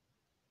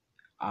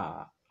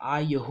on.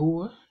 I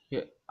Yahuwah,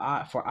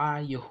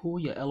 I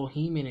Yahuwah your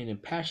Elohim, and an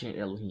impassionate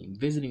Elohim,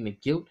 visiting the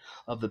guilt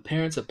of the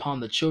parents upon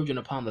the children,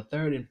 upon the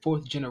third and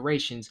fourth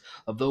generations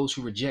of those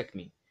who reject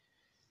me.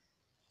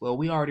 Well,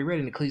 we already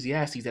read in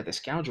Ecclesiastes that the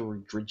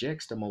scoundrel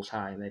rejects the Most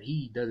High and that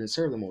he doesn't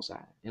serve the Most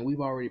High. And we've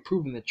already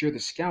proven that you're the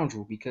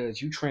scoundrel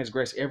because you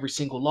transgress every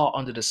single law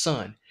under the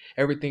sun.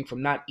 Everything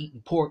from not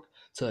eating pork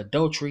to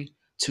adultery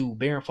to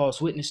bearing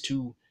false witness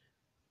to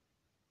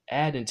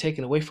add and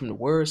taking away from the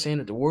word, saying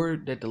that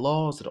the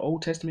laws of the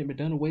Old Testament been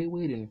done away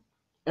with, and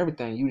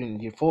everything.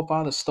 Your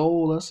forefathers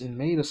stole us and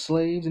made us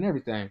slaves and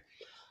everything.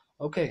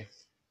 Okay.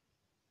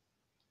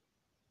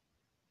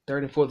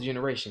 Third and fourth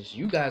generations.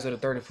 You guys are the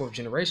third and fourth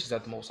generations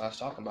that the Most High is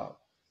talking about.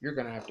 You're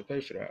going to have to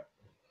pay for that.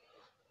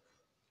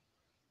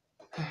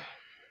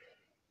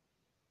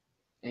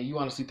 And you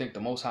honestly think the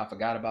Most High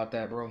forgot about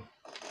that, bro?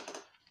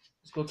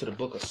 Let's go to the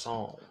book of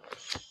Psalms.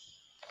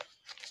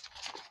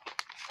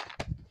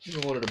 You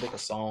can go to the book of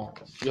Psalms.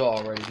 You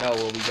already know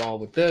where we're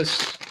going with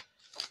this.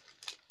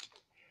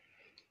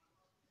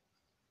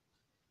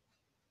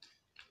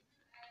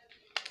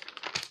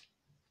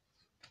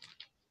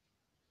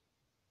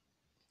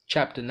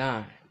 Chapter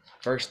 9,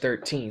 verse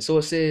 13. So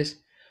it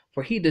says,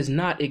 "For he does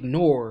not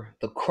ignore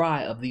the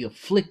cry of the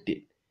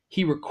afflicted.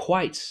 He who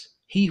requites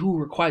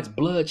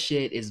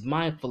bloodshed is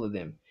mindful of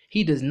them.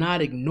 He does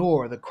not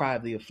ignore the cry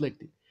of the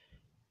afflicted."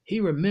 He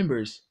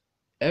remembers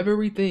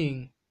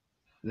everything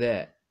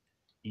that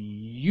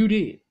you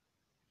did.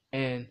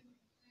 And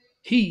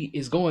he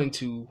is going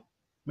to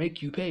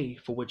make you pay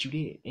for what you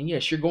did. And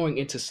yes, you're going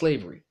into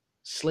slavery.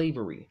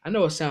 I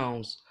know it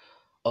sounds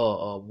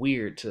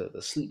weird to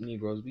the sleep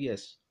Negroes, but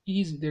yes,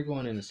 they're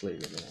going into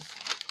slavery, man.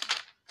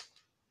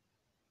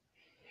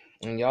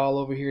 And y'all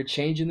over here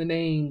changing the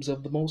names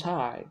of the Most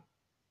High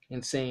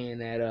and saying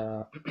that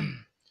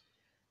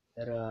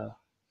that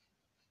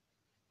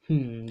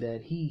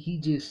that he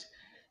just,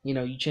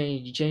 you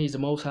change the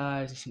Most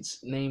High's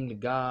name to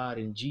God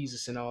and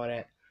Jesus and all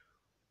that,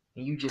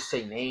 and you just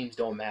say names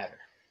don't matter.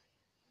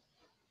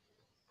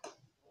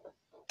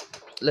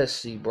 Let's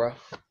see, bro.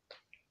 Let's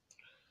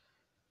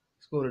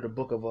go to the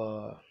book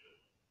of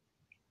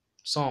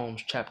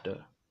Psalms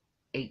chapter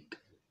 8,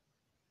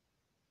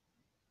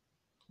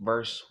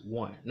 verse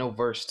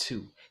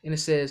 2. And it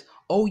says,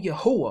 "O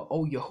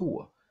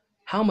Yahuwah,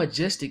 how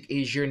majestic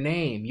is your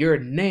name.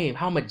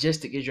 How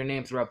majestic is your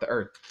name throughout the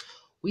earth."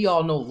 We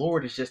all know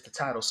Lord is just the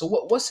title. So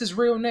what's his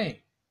real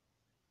name?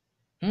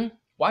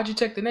 Why'd you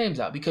take the names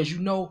out? Because you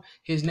know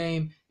his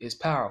name is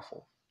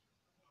powerful.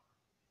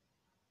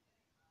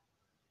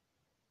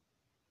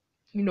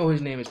 You know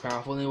his name is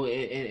powerful.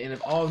 And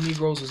if all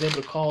Negroes was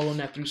able to call on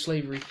that through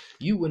slavery,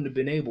 you wouldn't have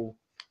been able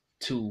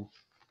to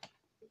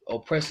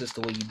oppress us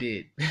the way you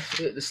did.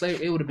 The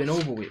slave, it would have been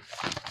over with.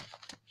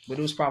 But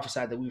it was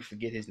prophesied that we would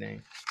forget his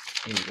name.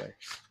 Anyway,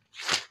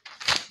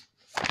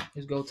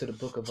 let's go to the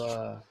book of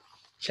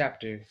let's go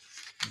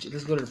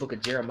to the book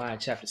of Jeremiah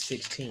chapter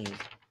 16.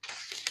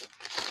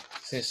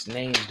 Since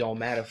names don't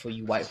matter for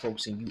you white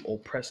folks and you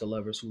oppressor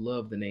lovers who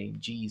love the name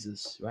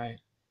Jesus, right?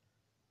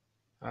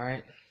 All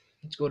right.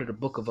 Let's go to the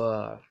book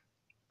of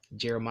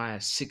Jeremiah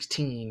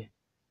 16,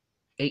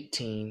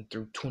 18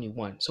 through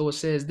 21. So it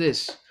says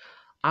this: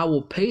 "I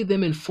will pay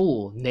them in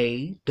full,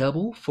 nay,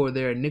 double, for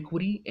their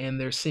iniquity and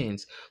their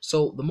sins."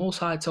 So the Most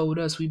High told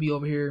us we'd be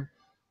over here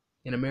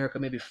in America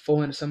maybe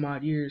 400 some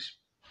odd years.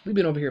 We've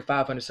been over here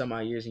 500 some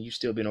odd years and you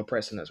still been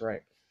oppressing us,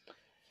 right?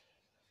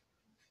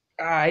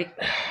 All right.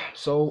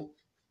 So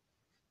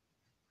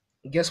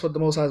guess what the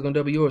Most High is going to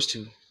double yours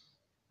to?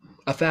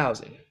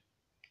 1,000.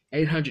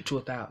 800 to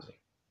 1,000.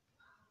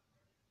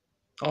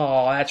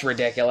 Oh, that's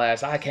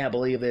ridiculous. I can't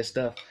believe this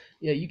stuff.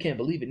 Yeah, you can't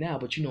believe it now,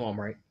 but you know I'm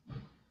right.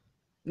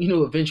 You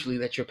knew eventually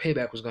that your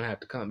payback was going to have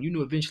to come. You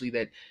knew eventually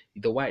that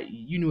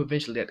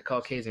the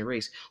Caucasian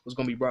race was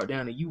going to be brought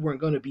down and you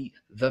weren't going to be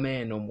the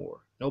man no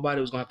more.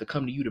 Nobody was going to have to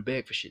come to you to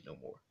beg for shit no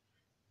more.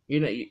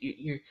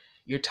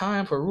 Your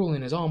time for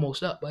ruling is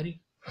almost up,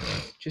 buddy.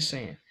 Just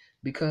saying.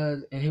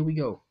 And here we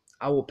go.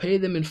 "I will pay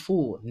them in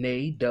full,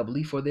 nay,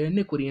 doubly, for their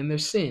iniquity and their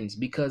sins,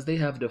 because they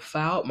have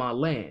defiled my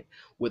land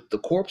with the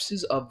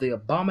corpses of the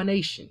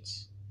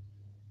abominations."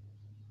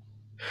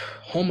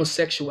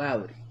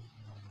 Homosexuality.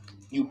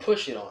 You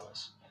push it on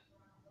us.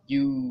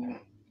 You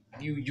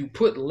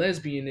put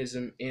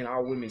lesbianism in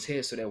our women's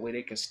heads so that way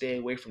they can stay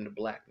away from the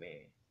black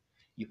man.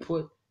 You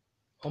put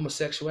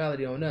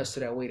homosexuality on us so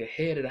that way the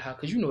head of the house,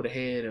 because you know the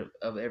head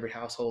of every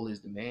household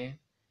is the man.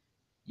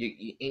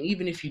 And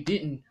even if you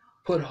didn't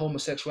put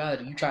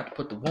homosexuality, you tried to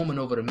put the woman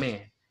over the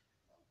man.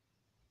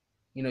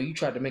 You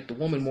tried to make the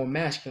woman more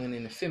masculine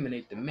and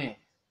effeminate the man.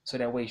 So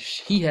that way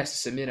he has to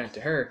submit unto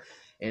her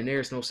and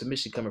there's no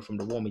submission coming from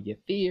the woman. You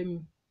feel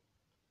me?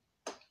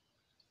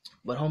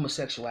 But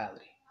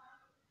homosexuality.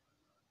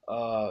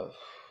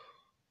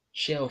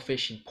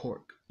 Shellfish and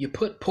pork. You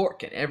put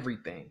pork in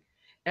everything.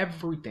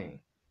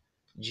 Everything.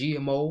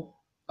 GMO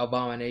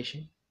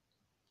abomination.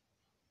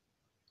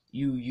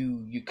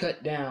 You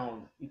cut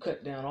down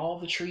all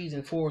the trees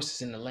and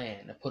forests in the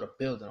land and put a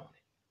building on it.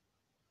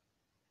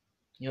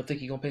 You don't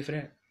think you're gonna pay for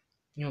that?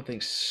 You don't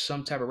think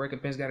some type of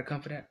recompense gotta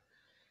come for that?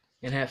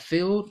 And have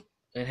filled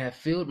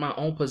my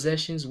own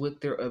possessions with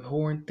their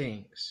abhorrent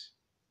things.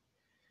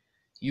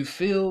 You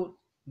filled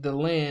the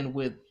land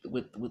with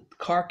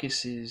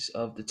carcasses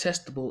of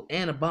detestable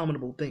and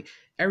abominable things.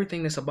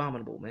 Everything that's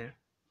abominable, man.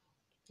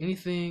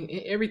 Anything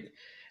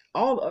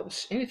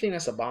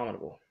that's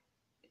abominable.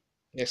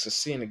 That's a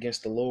sin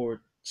against the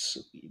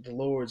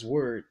Lord's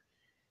word.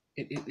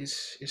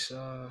 It's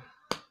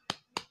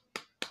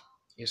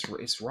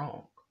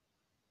wrong.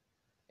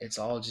 It's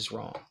all just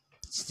wrong.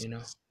 You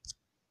know,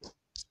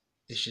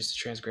 it's just a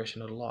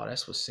transgression of the law.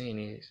 That's what sin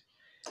is.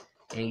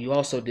 And you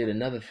also did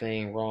another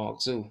thing wrong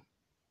too.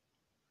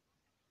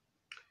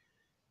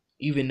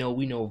 Even though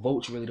we know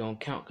votes really don't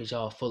count because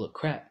y'all full of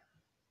crap.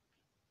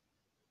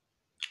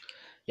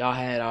 Y'all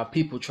had our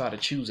people try to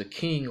choose a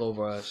king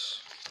over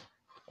us,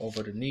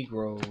 over the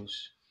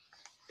Negroes.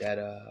 That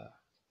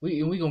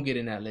we gonna get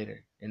in that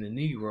later. And the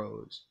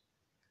Negroes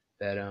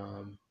that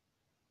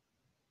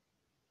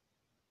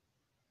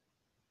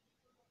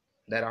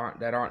that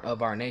aren't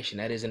of our nation.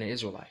 That isn't an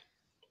Israelite.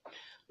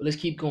 But let's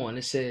keep going.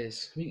 It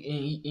says,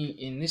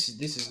 and this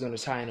is going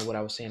to tie into what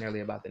I was saying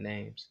earlier about the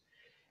names.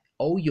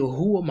 O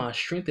Yahuwah, my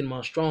strength and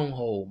my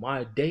stronghold,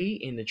 my day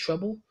in the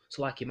trouble,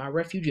 so like my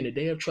refuge in the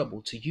day of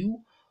trouble. To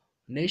you,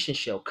 nations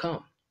shall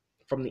come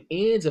from the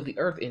ends of the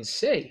earth and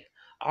say,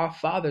 our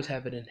fathers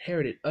have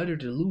inherited utter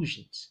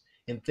delusions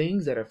and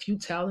things that are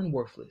futile and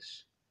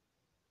worthless.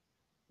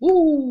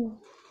 Woo!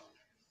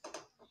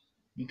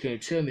 You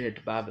can't tell me that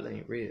the Bible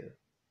ain't real,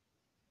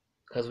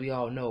 because we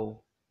all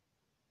know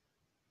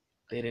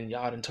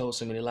y'all done told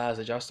so many lies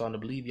that y'all starting to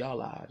believe y'all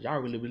lies. Y'all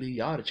really believe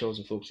y'all the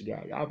chosen folks of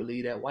God. Y'all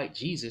believe that white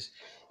Jesus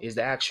is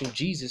the actual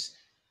Jesus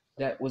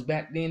that was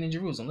back then in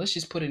Jerusalem. Let's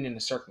just put it in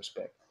the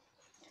circumspect.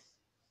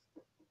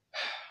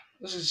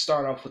 Let's just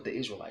start off with the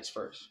Israelites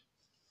first.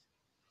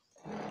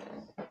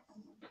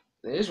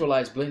 The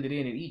Israelites blended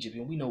in Egypt,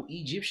 and we know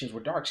Egyptians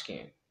were dark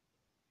skinned.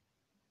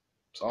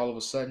 So all of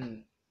a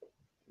sudden,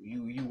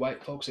 you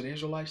white folks are the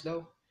Israelites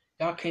though?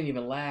 Y'all can't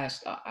even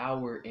last an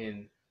hour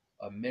in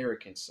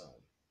American sun.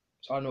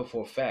 So I know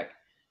for a fact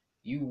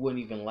you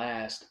wouldn't even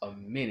last a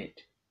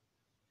minute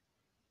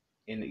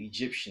in the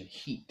Egyptian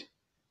heat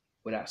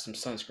without some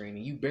sunscreen.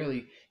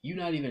 And you're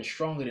not even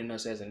stronger than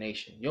us as a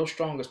nation. Your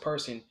strongest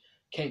person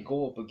can't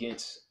go up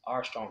against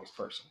our strongest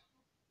person.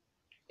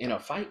 In a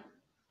fight?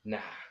 Nah,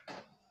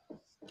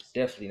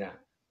 definitely not.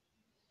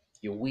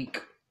 You're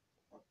weak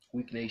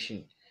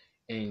nation.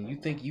 And you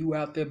think you were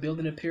out there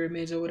building the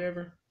pyramids or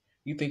whatever?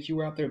 You think you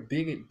were out there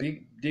big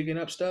digging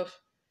up stuff?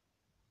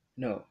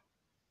 No,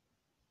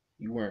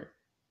 you weren't.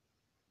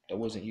 That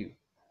wasn't you.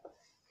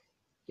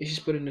 It's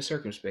just put in the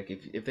circumspect.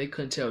 If they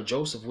couldn't tell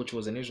Joseph, which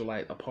was an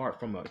Israelite, apart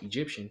from an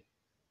Egyptian,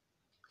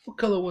 what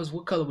color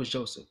was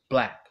Joseph?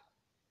 Black.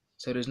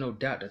 So there's no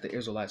doubt that the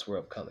Israelites were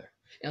of color.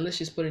 And let's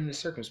just put it in the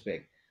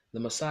circumspect. The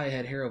Messiah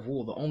had hair of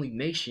wool. The only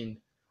nation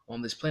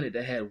on this planet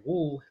that had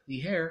woolly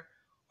hair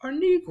are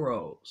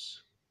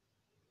Negroes.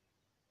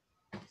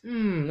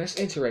 That's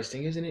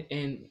interesting, isn't it?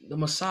 And the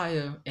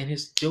Messiah and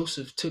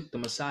Joseph took the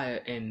Messiah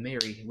and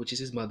Mary, which is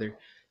his mother,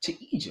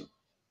 to Egypt.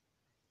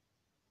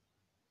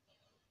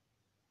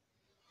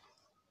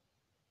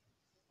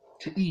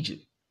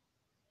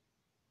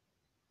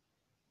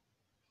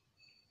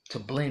 To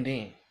blend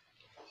in.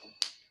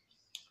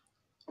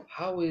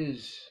 How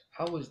is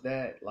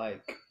that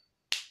like?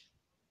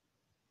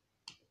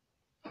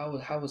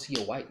 How is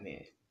he a white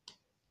man?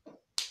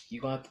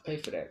 You're gonna have to pay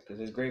for that because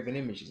there's graven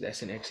images.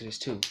 That's in Exodus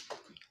 2.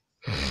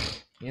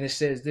 And it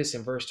says this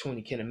in verse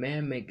 20: can a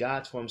man make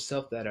gods for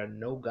himself that are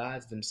no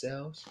gods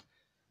themselves?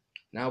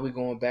 Now we're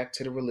going back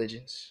to the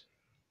religions.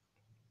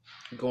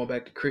 We're going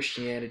back to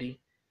Christianity,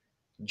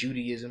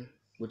 Judaism,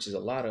 which is a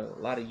lot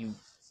of you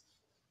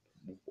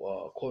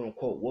quote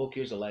unquote woke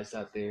Israelites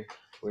out there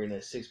wearing a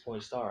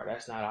 6-point star.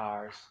 That's not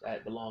ours.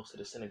 That belongs to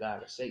the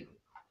synagogue of Satan.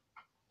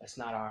 That's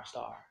not our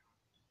star.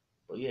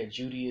 But yeah,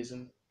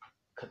 Judaism,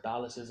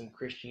 Catholicism,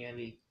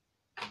 Christianity,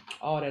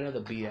 all that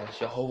other BS,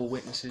 Jehovah's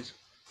Witnesses,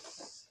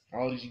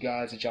 all these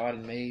guys that y'all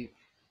done made,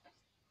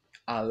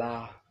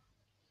 Allah,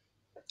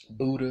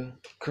 Buddha,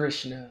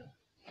 Krishna,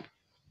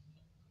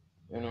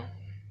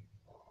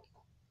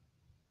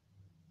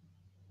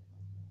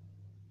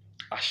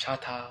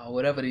 Ashata, or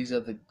whatever these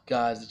other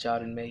guys that y'all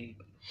done made.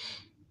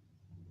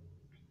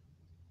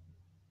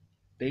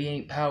 They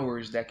ain't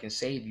powers that can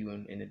save you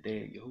in the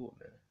day of Yahuwah,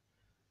 man.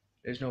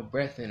 There's no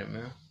breath in it,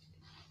 man.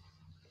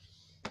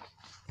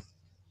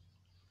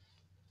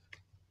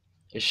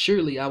 And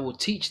surely I will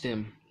teach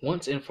them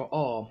once and for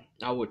all.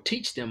 I will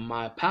teach them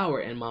my power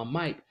and my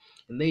might,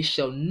 and they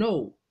shall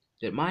know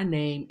that my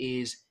name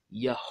is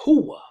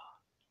Yahuwah.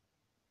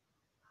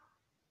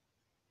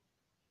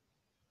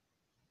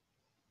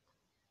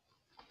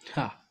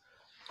 Ha,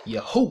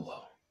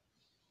 Yahuwah.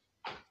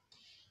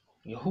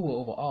 Yahuwah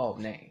over all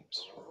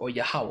names, or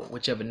Yahweh,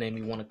 whichever name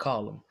you want to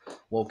call them.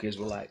 Woke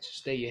Israelites,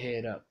 stay your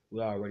head up.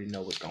 We already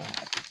know what's gonna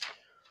happen.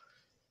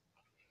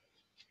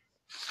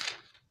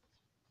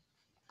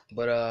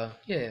 But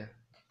yeah,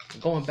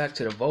 going back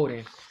to the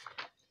voting,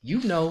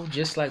 you know,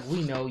 just like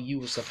we know, you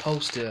were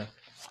supposed to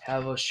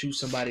have us choose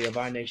somebody of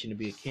our nation to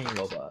be a king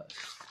over us.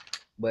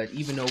 But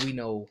even though we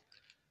know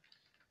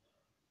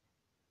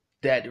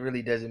that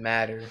really doesn't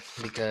matter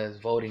because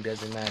voting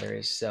doesn't matter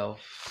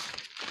itself.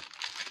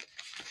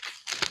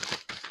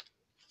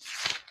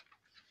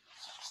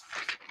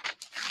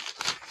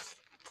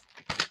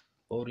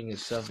 Voting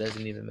itself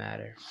doesn't even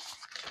matter.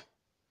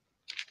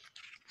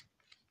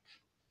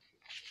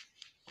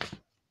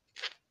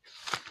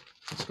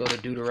 Let's go to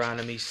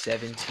Deuteronomy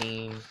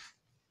 17,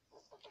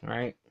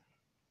 right?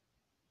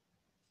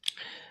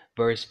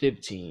 Verse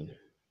 15.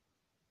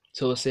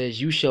 So it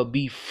says, you shall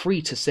be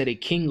free to set a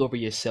king over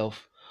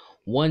yourself,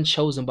 one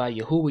chosen by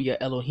YAHUAH your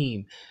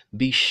Elohim.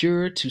 Be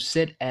sure to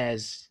set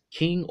as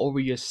king over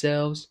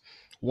yourselves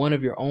one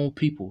of your own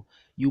people.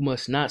 You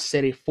must not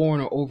set a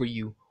foreigner over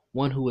you,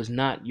 one who is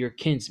not your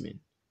kinsman.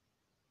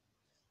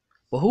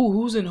 But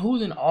who's in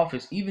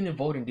office? Even if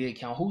voting did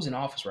count, who's in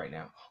office right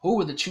now? Who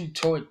were the two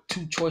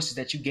choices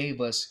that you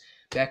gave us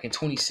back in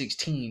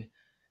 2016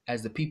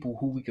 as the people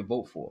who we could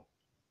vote for?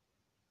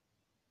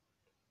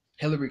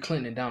 Hillary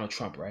Clinton and Donald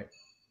Trump, right?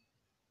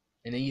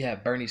 And then you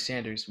have Bernie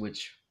Sanders,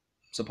 which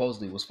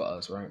supposedly was for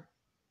us, right?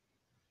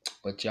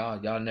 But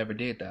y'all never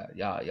did that.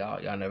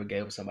 Y'all never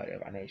gave us somebody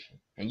of our nation.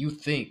 And you would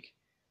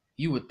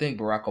think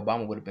Barack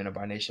Obama would have been of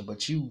our nation,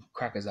 but you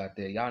crackers out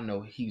there, y'all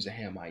know he was a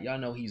Hamite. Y'all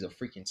know he's a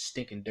freaking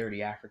stinking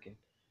dirty African.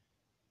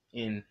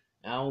 And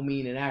I don't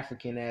mean an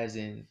African as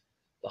in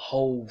the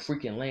whole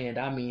freaking land.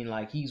 I mean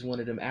like he's one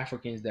of them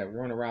Africans that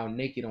run around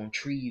naked on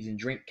trees and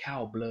drink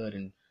cow blood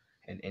and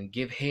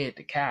give head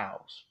to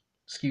cows.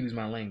 Excuse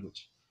my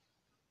language.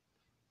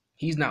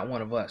 He's not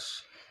one of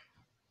us.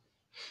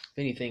 If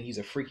anything, he's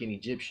a freaking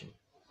Egyptian.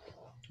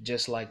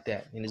 Just like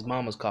that. And his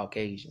mama's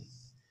Caucasian.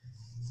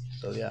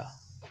 So yeah.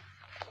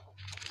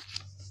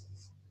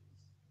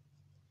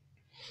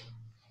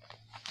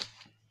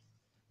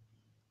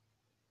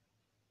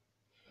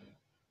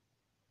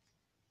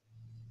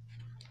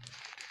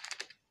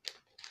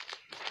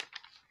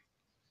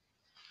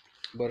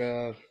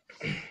 But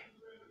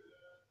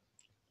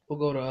we'll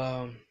go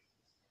to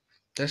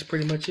that's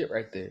pretty much it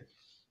right there.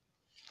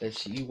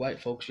 That's you white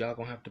folks, y'all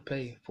gonna have to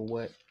pay for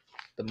what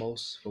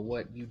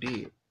you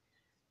did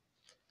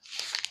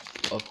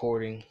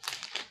according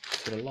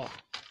to the law.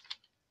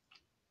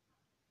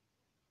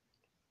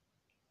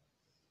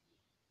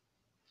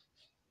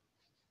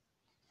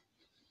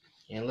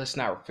 And let's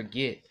not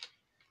forget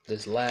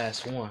this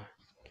last one.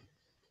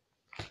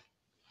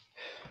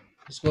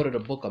 Let's go to the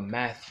book of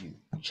Matthew,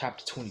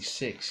 chapter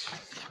 26,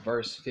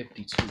 verse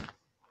 52.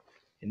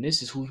 And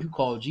this is who you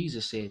call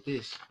Jesus said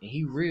this, and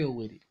he real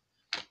with it.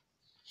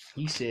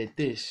 He said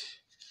this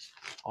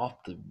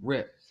off the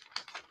rip.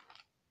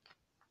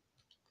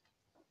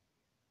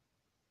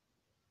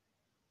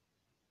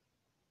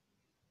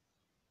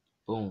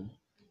 Boom.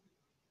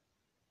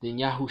 Then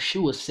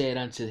Yahushua said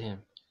unto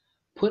him,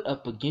 put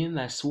up again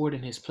thy sword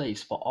in his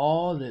place, for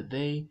all they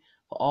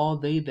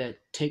that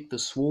take the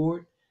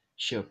sword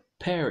shall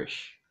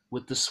perish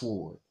with the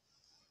sword.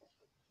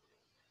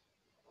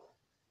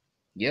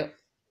 Yep.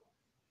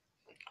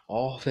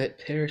 All that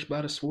perish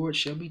by the sword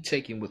shall be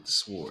taken with the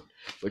sword.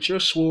 But your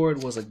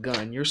sword was a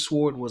gun. Your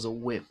sword was a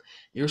whip.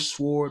 Your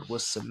sword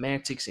was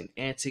semantics and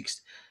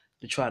antics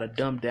to try to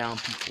dumb down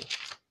people.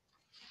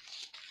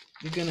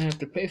 You're going to have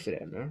to pay for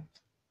that, man.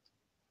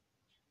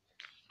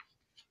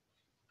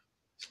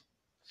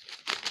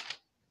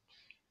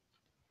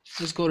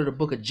 Let's go to the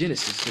book of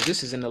Genesis, because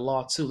this is in the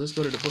law too. Let's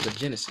go to the book of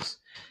Genesis,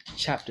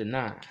 chapter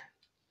 9,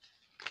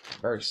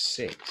 verse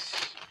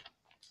 6.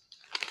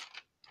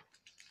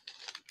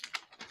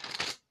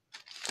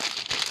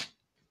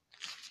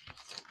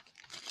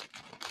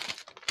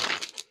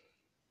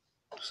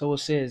 So it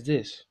says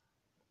this: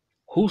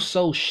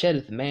 whoso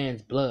sheddeth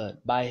man's blood,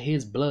 by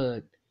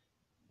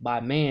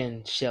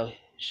man shall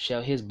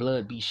his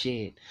blood be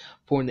shed.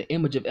 For in the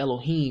image of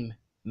Elohim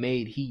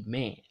made he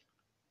man.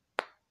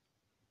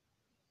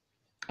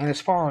 And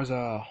as far as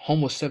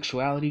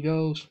homosexuality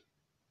goes,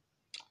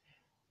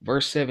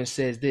 verse 7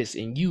 says this: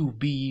 and you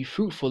be ye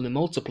fruitful and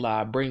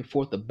multiply, bring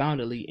forth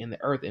abundantly in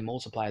the earth and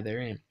multiply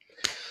therein.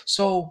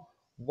 So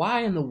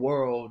why in the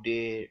world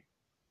did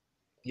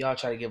y'all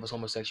try to give us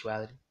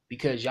homosexuality?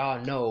 Because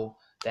y'all know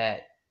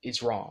that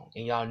it's wrong,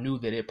 and y'all knew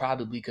that it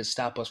probably could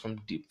stop us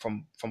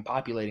from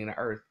populating the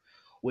earth,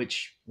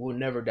 which will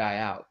never die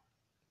out.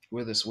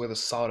 We're the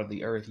salt of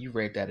the earth. You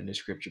read that in the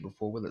scripture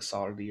before. We're the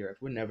salt of the earth.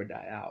 We'll never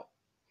die out.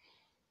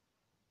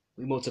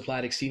 We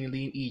multiplied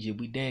exceedingly in Egypt.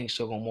 We dang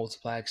sure gonna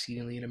multiply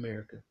exceedingly in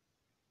America.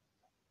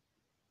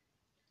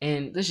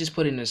 And let's just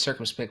put it in a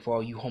circumspect for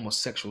all you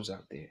homosexuals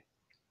out there.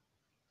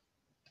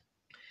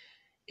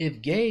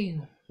 If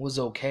gay was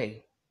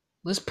okay,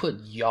 let's put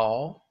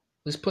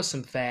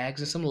some fags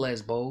and some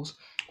lesbos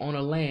on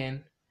a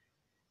land,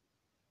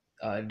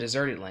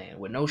 deserted land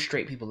with no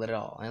straight people at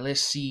all, and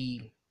let's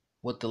see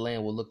what the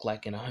land will look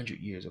like in 100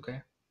 years,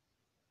 okay?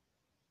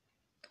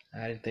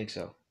 I didn't think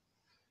so.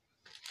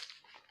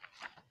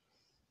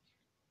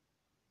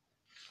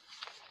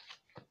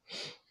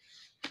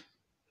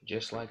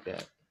 Just like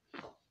that.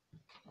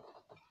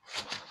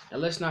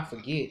 And let's not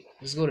forget,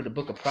 let's go to the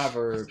book of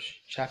Proverbs,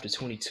 chapter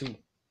 22.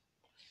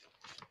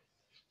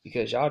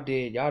 Because y'all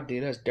did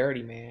us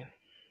dirty, man.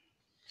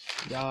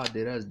 Y'all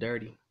did us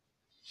dirty.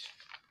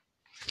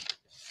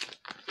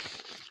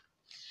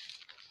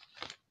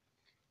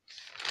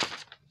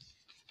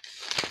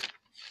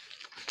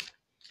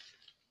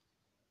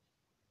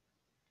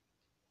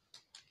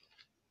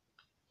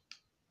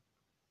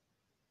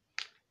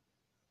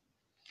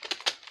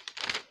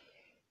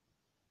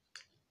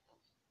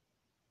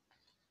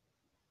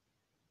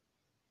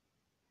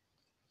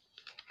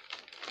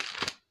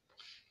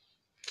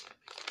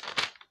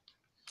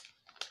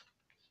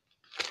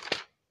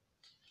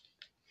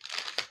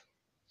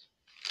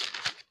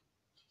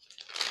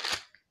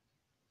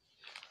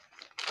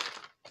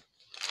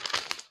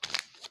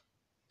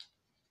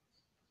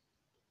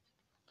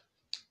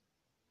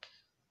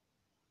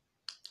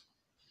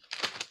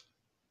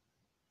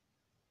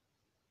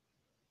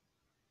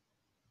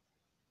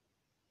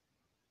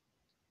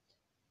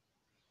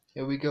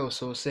 Here we go.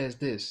 So it says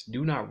this: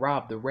 do not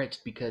rob the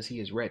wretched because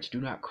he is wretched.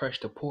 Do not crush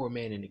the poor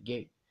man in the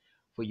gate.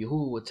 For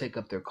Yahuwah will take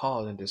up their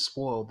cause and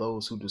despoil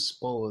those who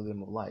despoil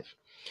them of life.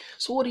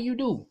 So what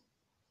do?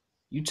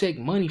 You take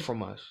money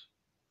from us.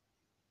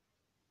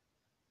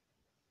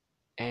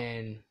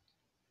 And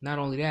not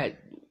only that,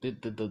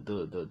 the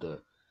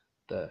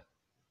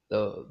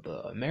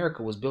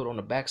America was built on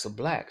the backs of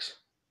blacks.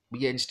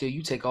 But yet and still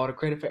you take all the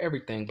credit for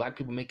everything. Black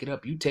people make it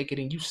up. You take it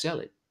and you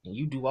sell it. And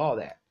you do all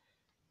that.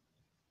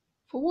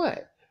 For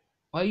what?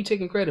 Why are you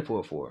taking credit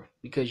for it for?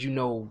 Because you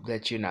know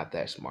that you're not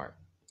that smart.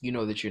 You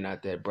know that you're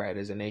not that bright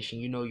as a nation.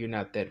 You know you're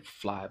not that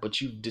fly.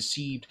 But you've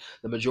deceived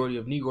the majority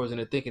of Negroes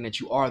into thinking that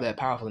you are that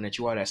powerful and that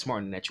you are that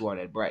smart and that you are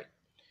that bright.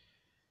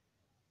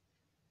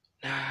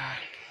 Nah,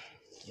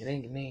 it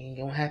ain't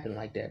gonna happen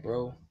like that,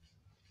 bro.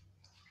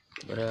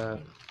 But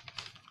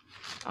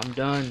I'm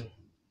done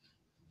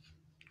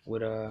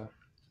with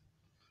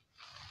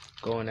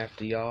going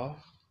after y'all.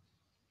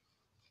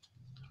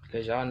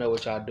 Because y'all know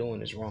what y'all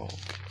doing is wrong.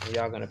 And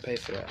y'all gonna pay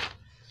for that.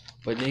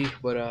 But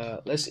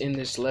let's end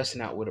this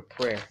lesson out with a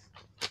prayer.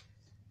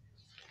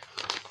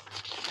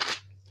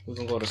 We're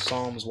gonna go to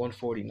Psalms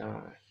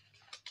 149.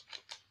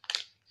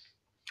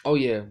 Oh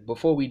yeah,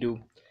 before we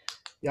do,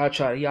 y'all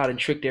done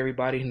tricked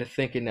everybody into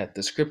thinking that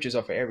the scriptures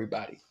are for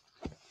everybody.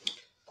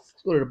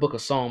 Let's go to the book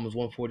of Psalms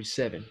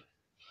 147.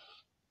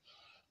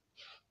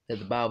 That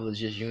the Bible is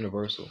just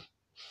universal.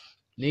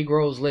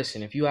 Negroes,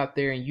 listen, if you out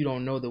there and you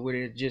don't know the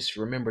word, just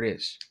remember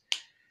this.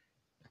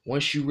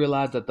 Once you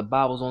realize that the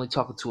Bible's only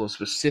talking to a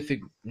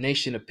specific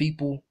nation of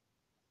people,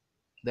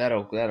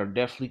 that'll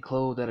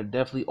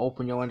definitely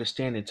open your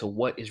understanding to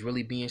what is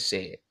really being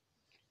said.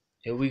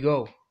 Here we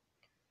go.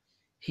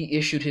 He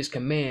issued his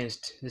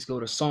commands. Let's go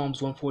to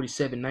Psalms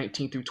 147,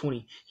 19 through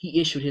 20. He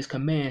issued his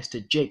commands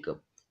to Jacob,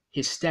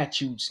 his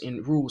statutes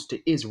and rules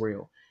to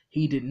Israel.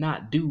 He did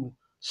not do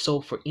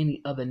so for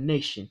any other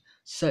nation.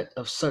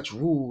 Such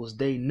rules,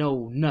 they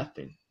know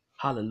nothing.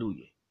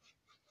 Hallelujah.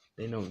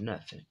 They know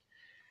nothing.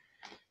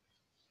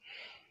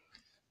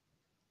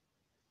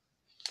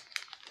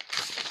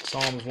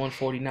 Psalms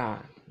 149.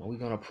 And we're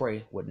going to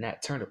pray what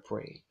Nat Turner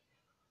prayed.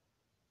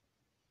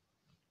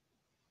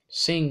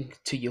 Sing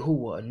to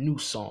Yahuwah a new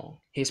song,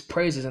 his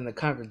praises in the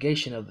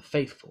congregation of the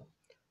faithful.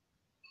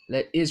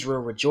 Let Israel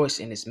rejoice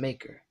in its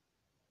maker.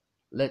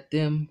 Let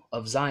them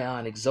of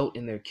Zion exult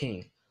in their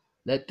king.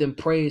 Let them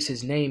praise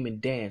his name and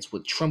dance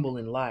with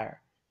trembling lyre.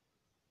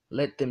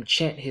 Let them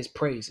chant his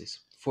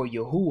praises. For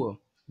Yahuwah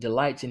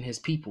delights in his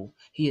people.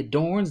 He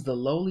adorns the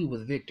lowly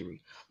with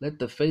victory. Let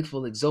the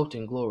faithful exult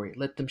in glory.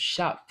 Let them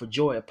shout for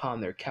joy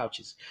upon their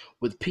couches,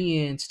 with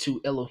paeans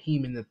to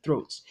Elohim in their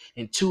throats,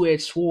 and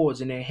two-edged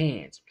swords in their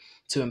hands,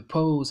 to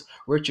impose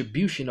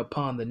retribution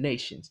upon the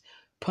nations,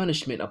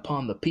 punishment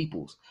upon the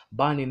peoples,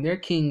 binding their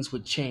kings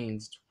with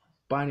chains,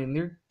 binding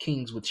their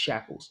kings with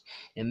shackles,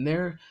 and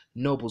their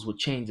nobles with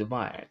chains of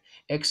iron,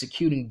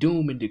 executing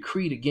doom and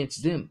decree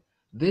against them.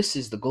 This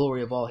is the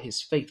glory of all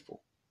his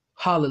faithful.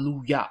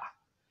 Hallelujah.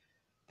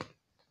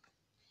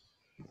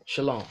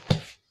 Shalom.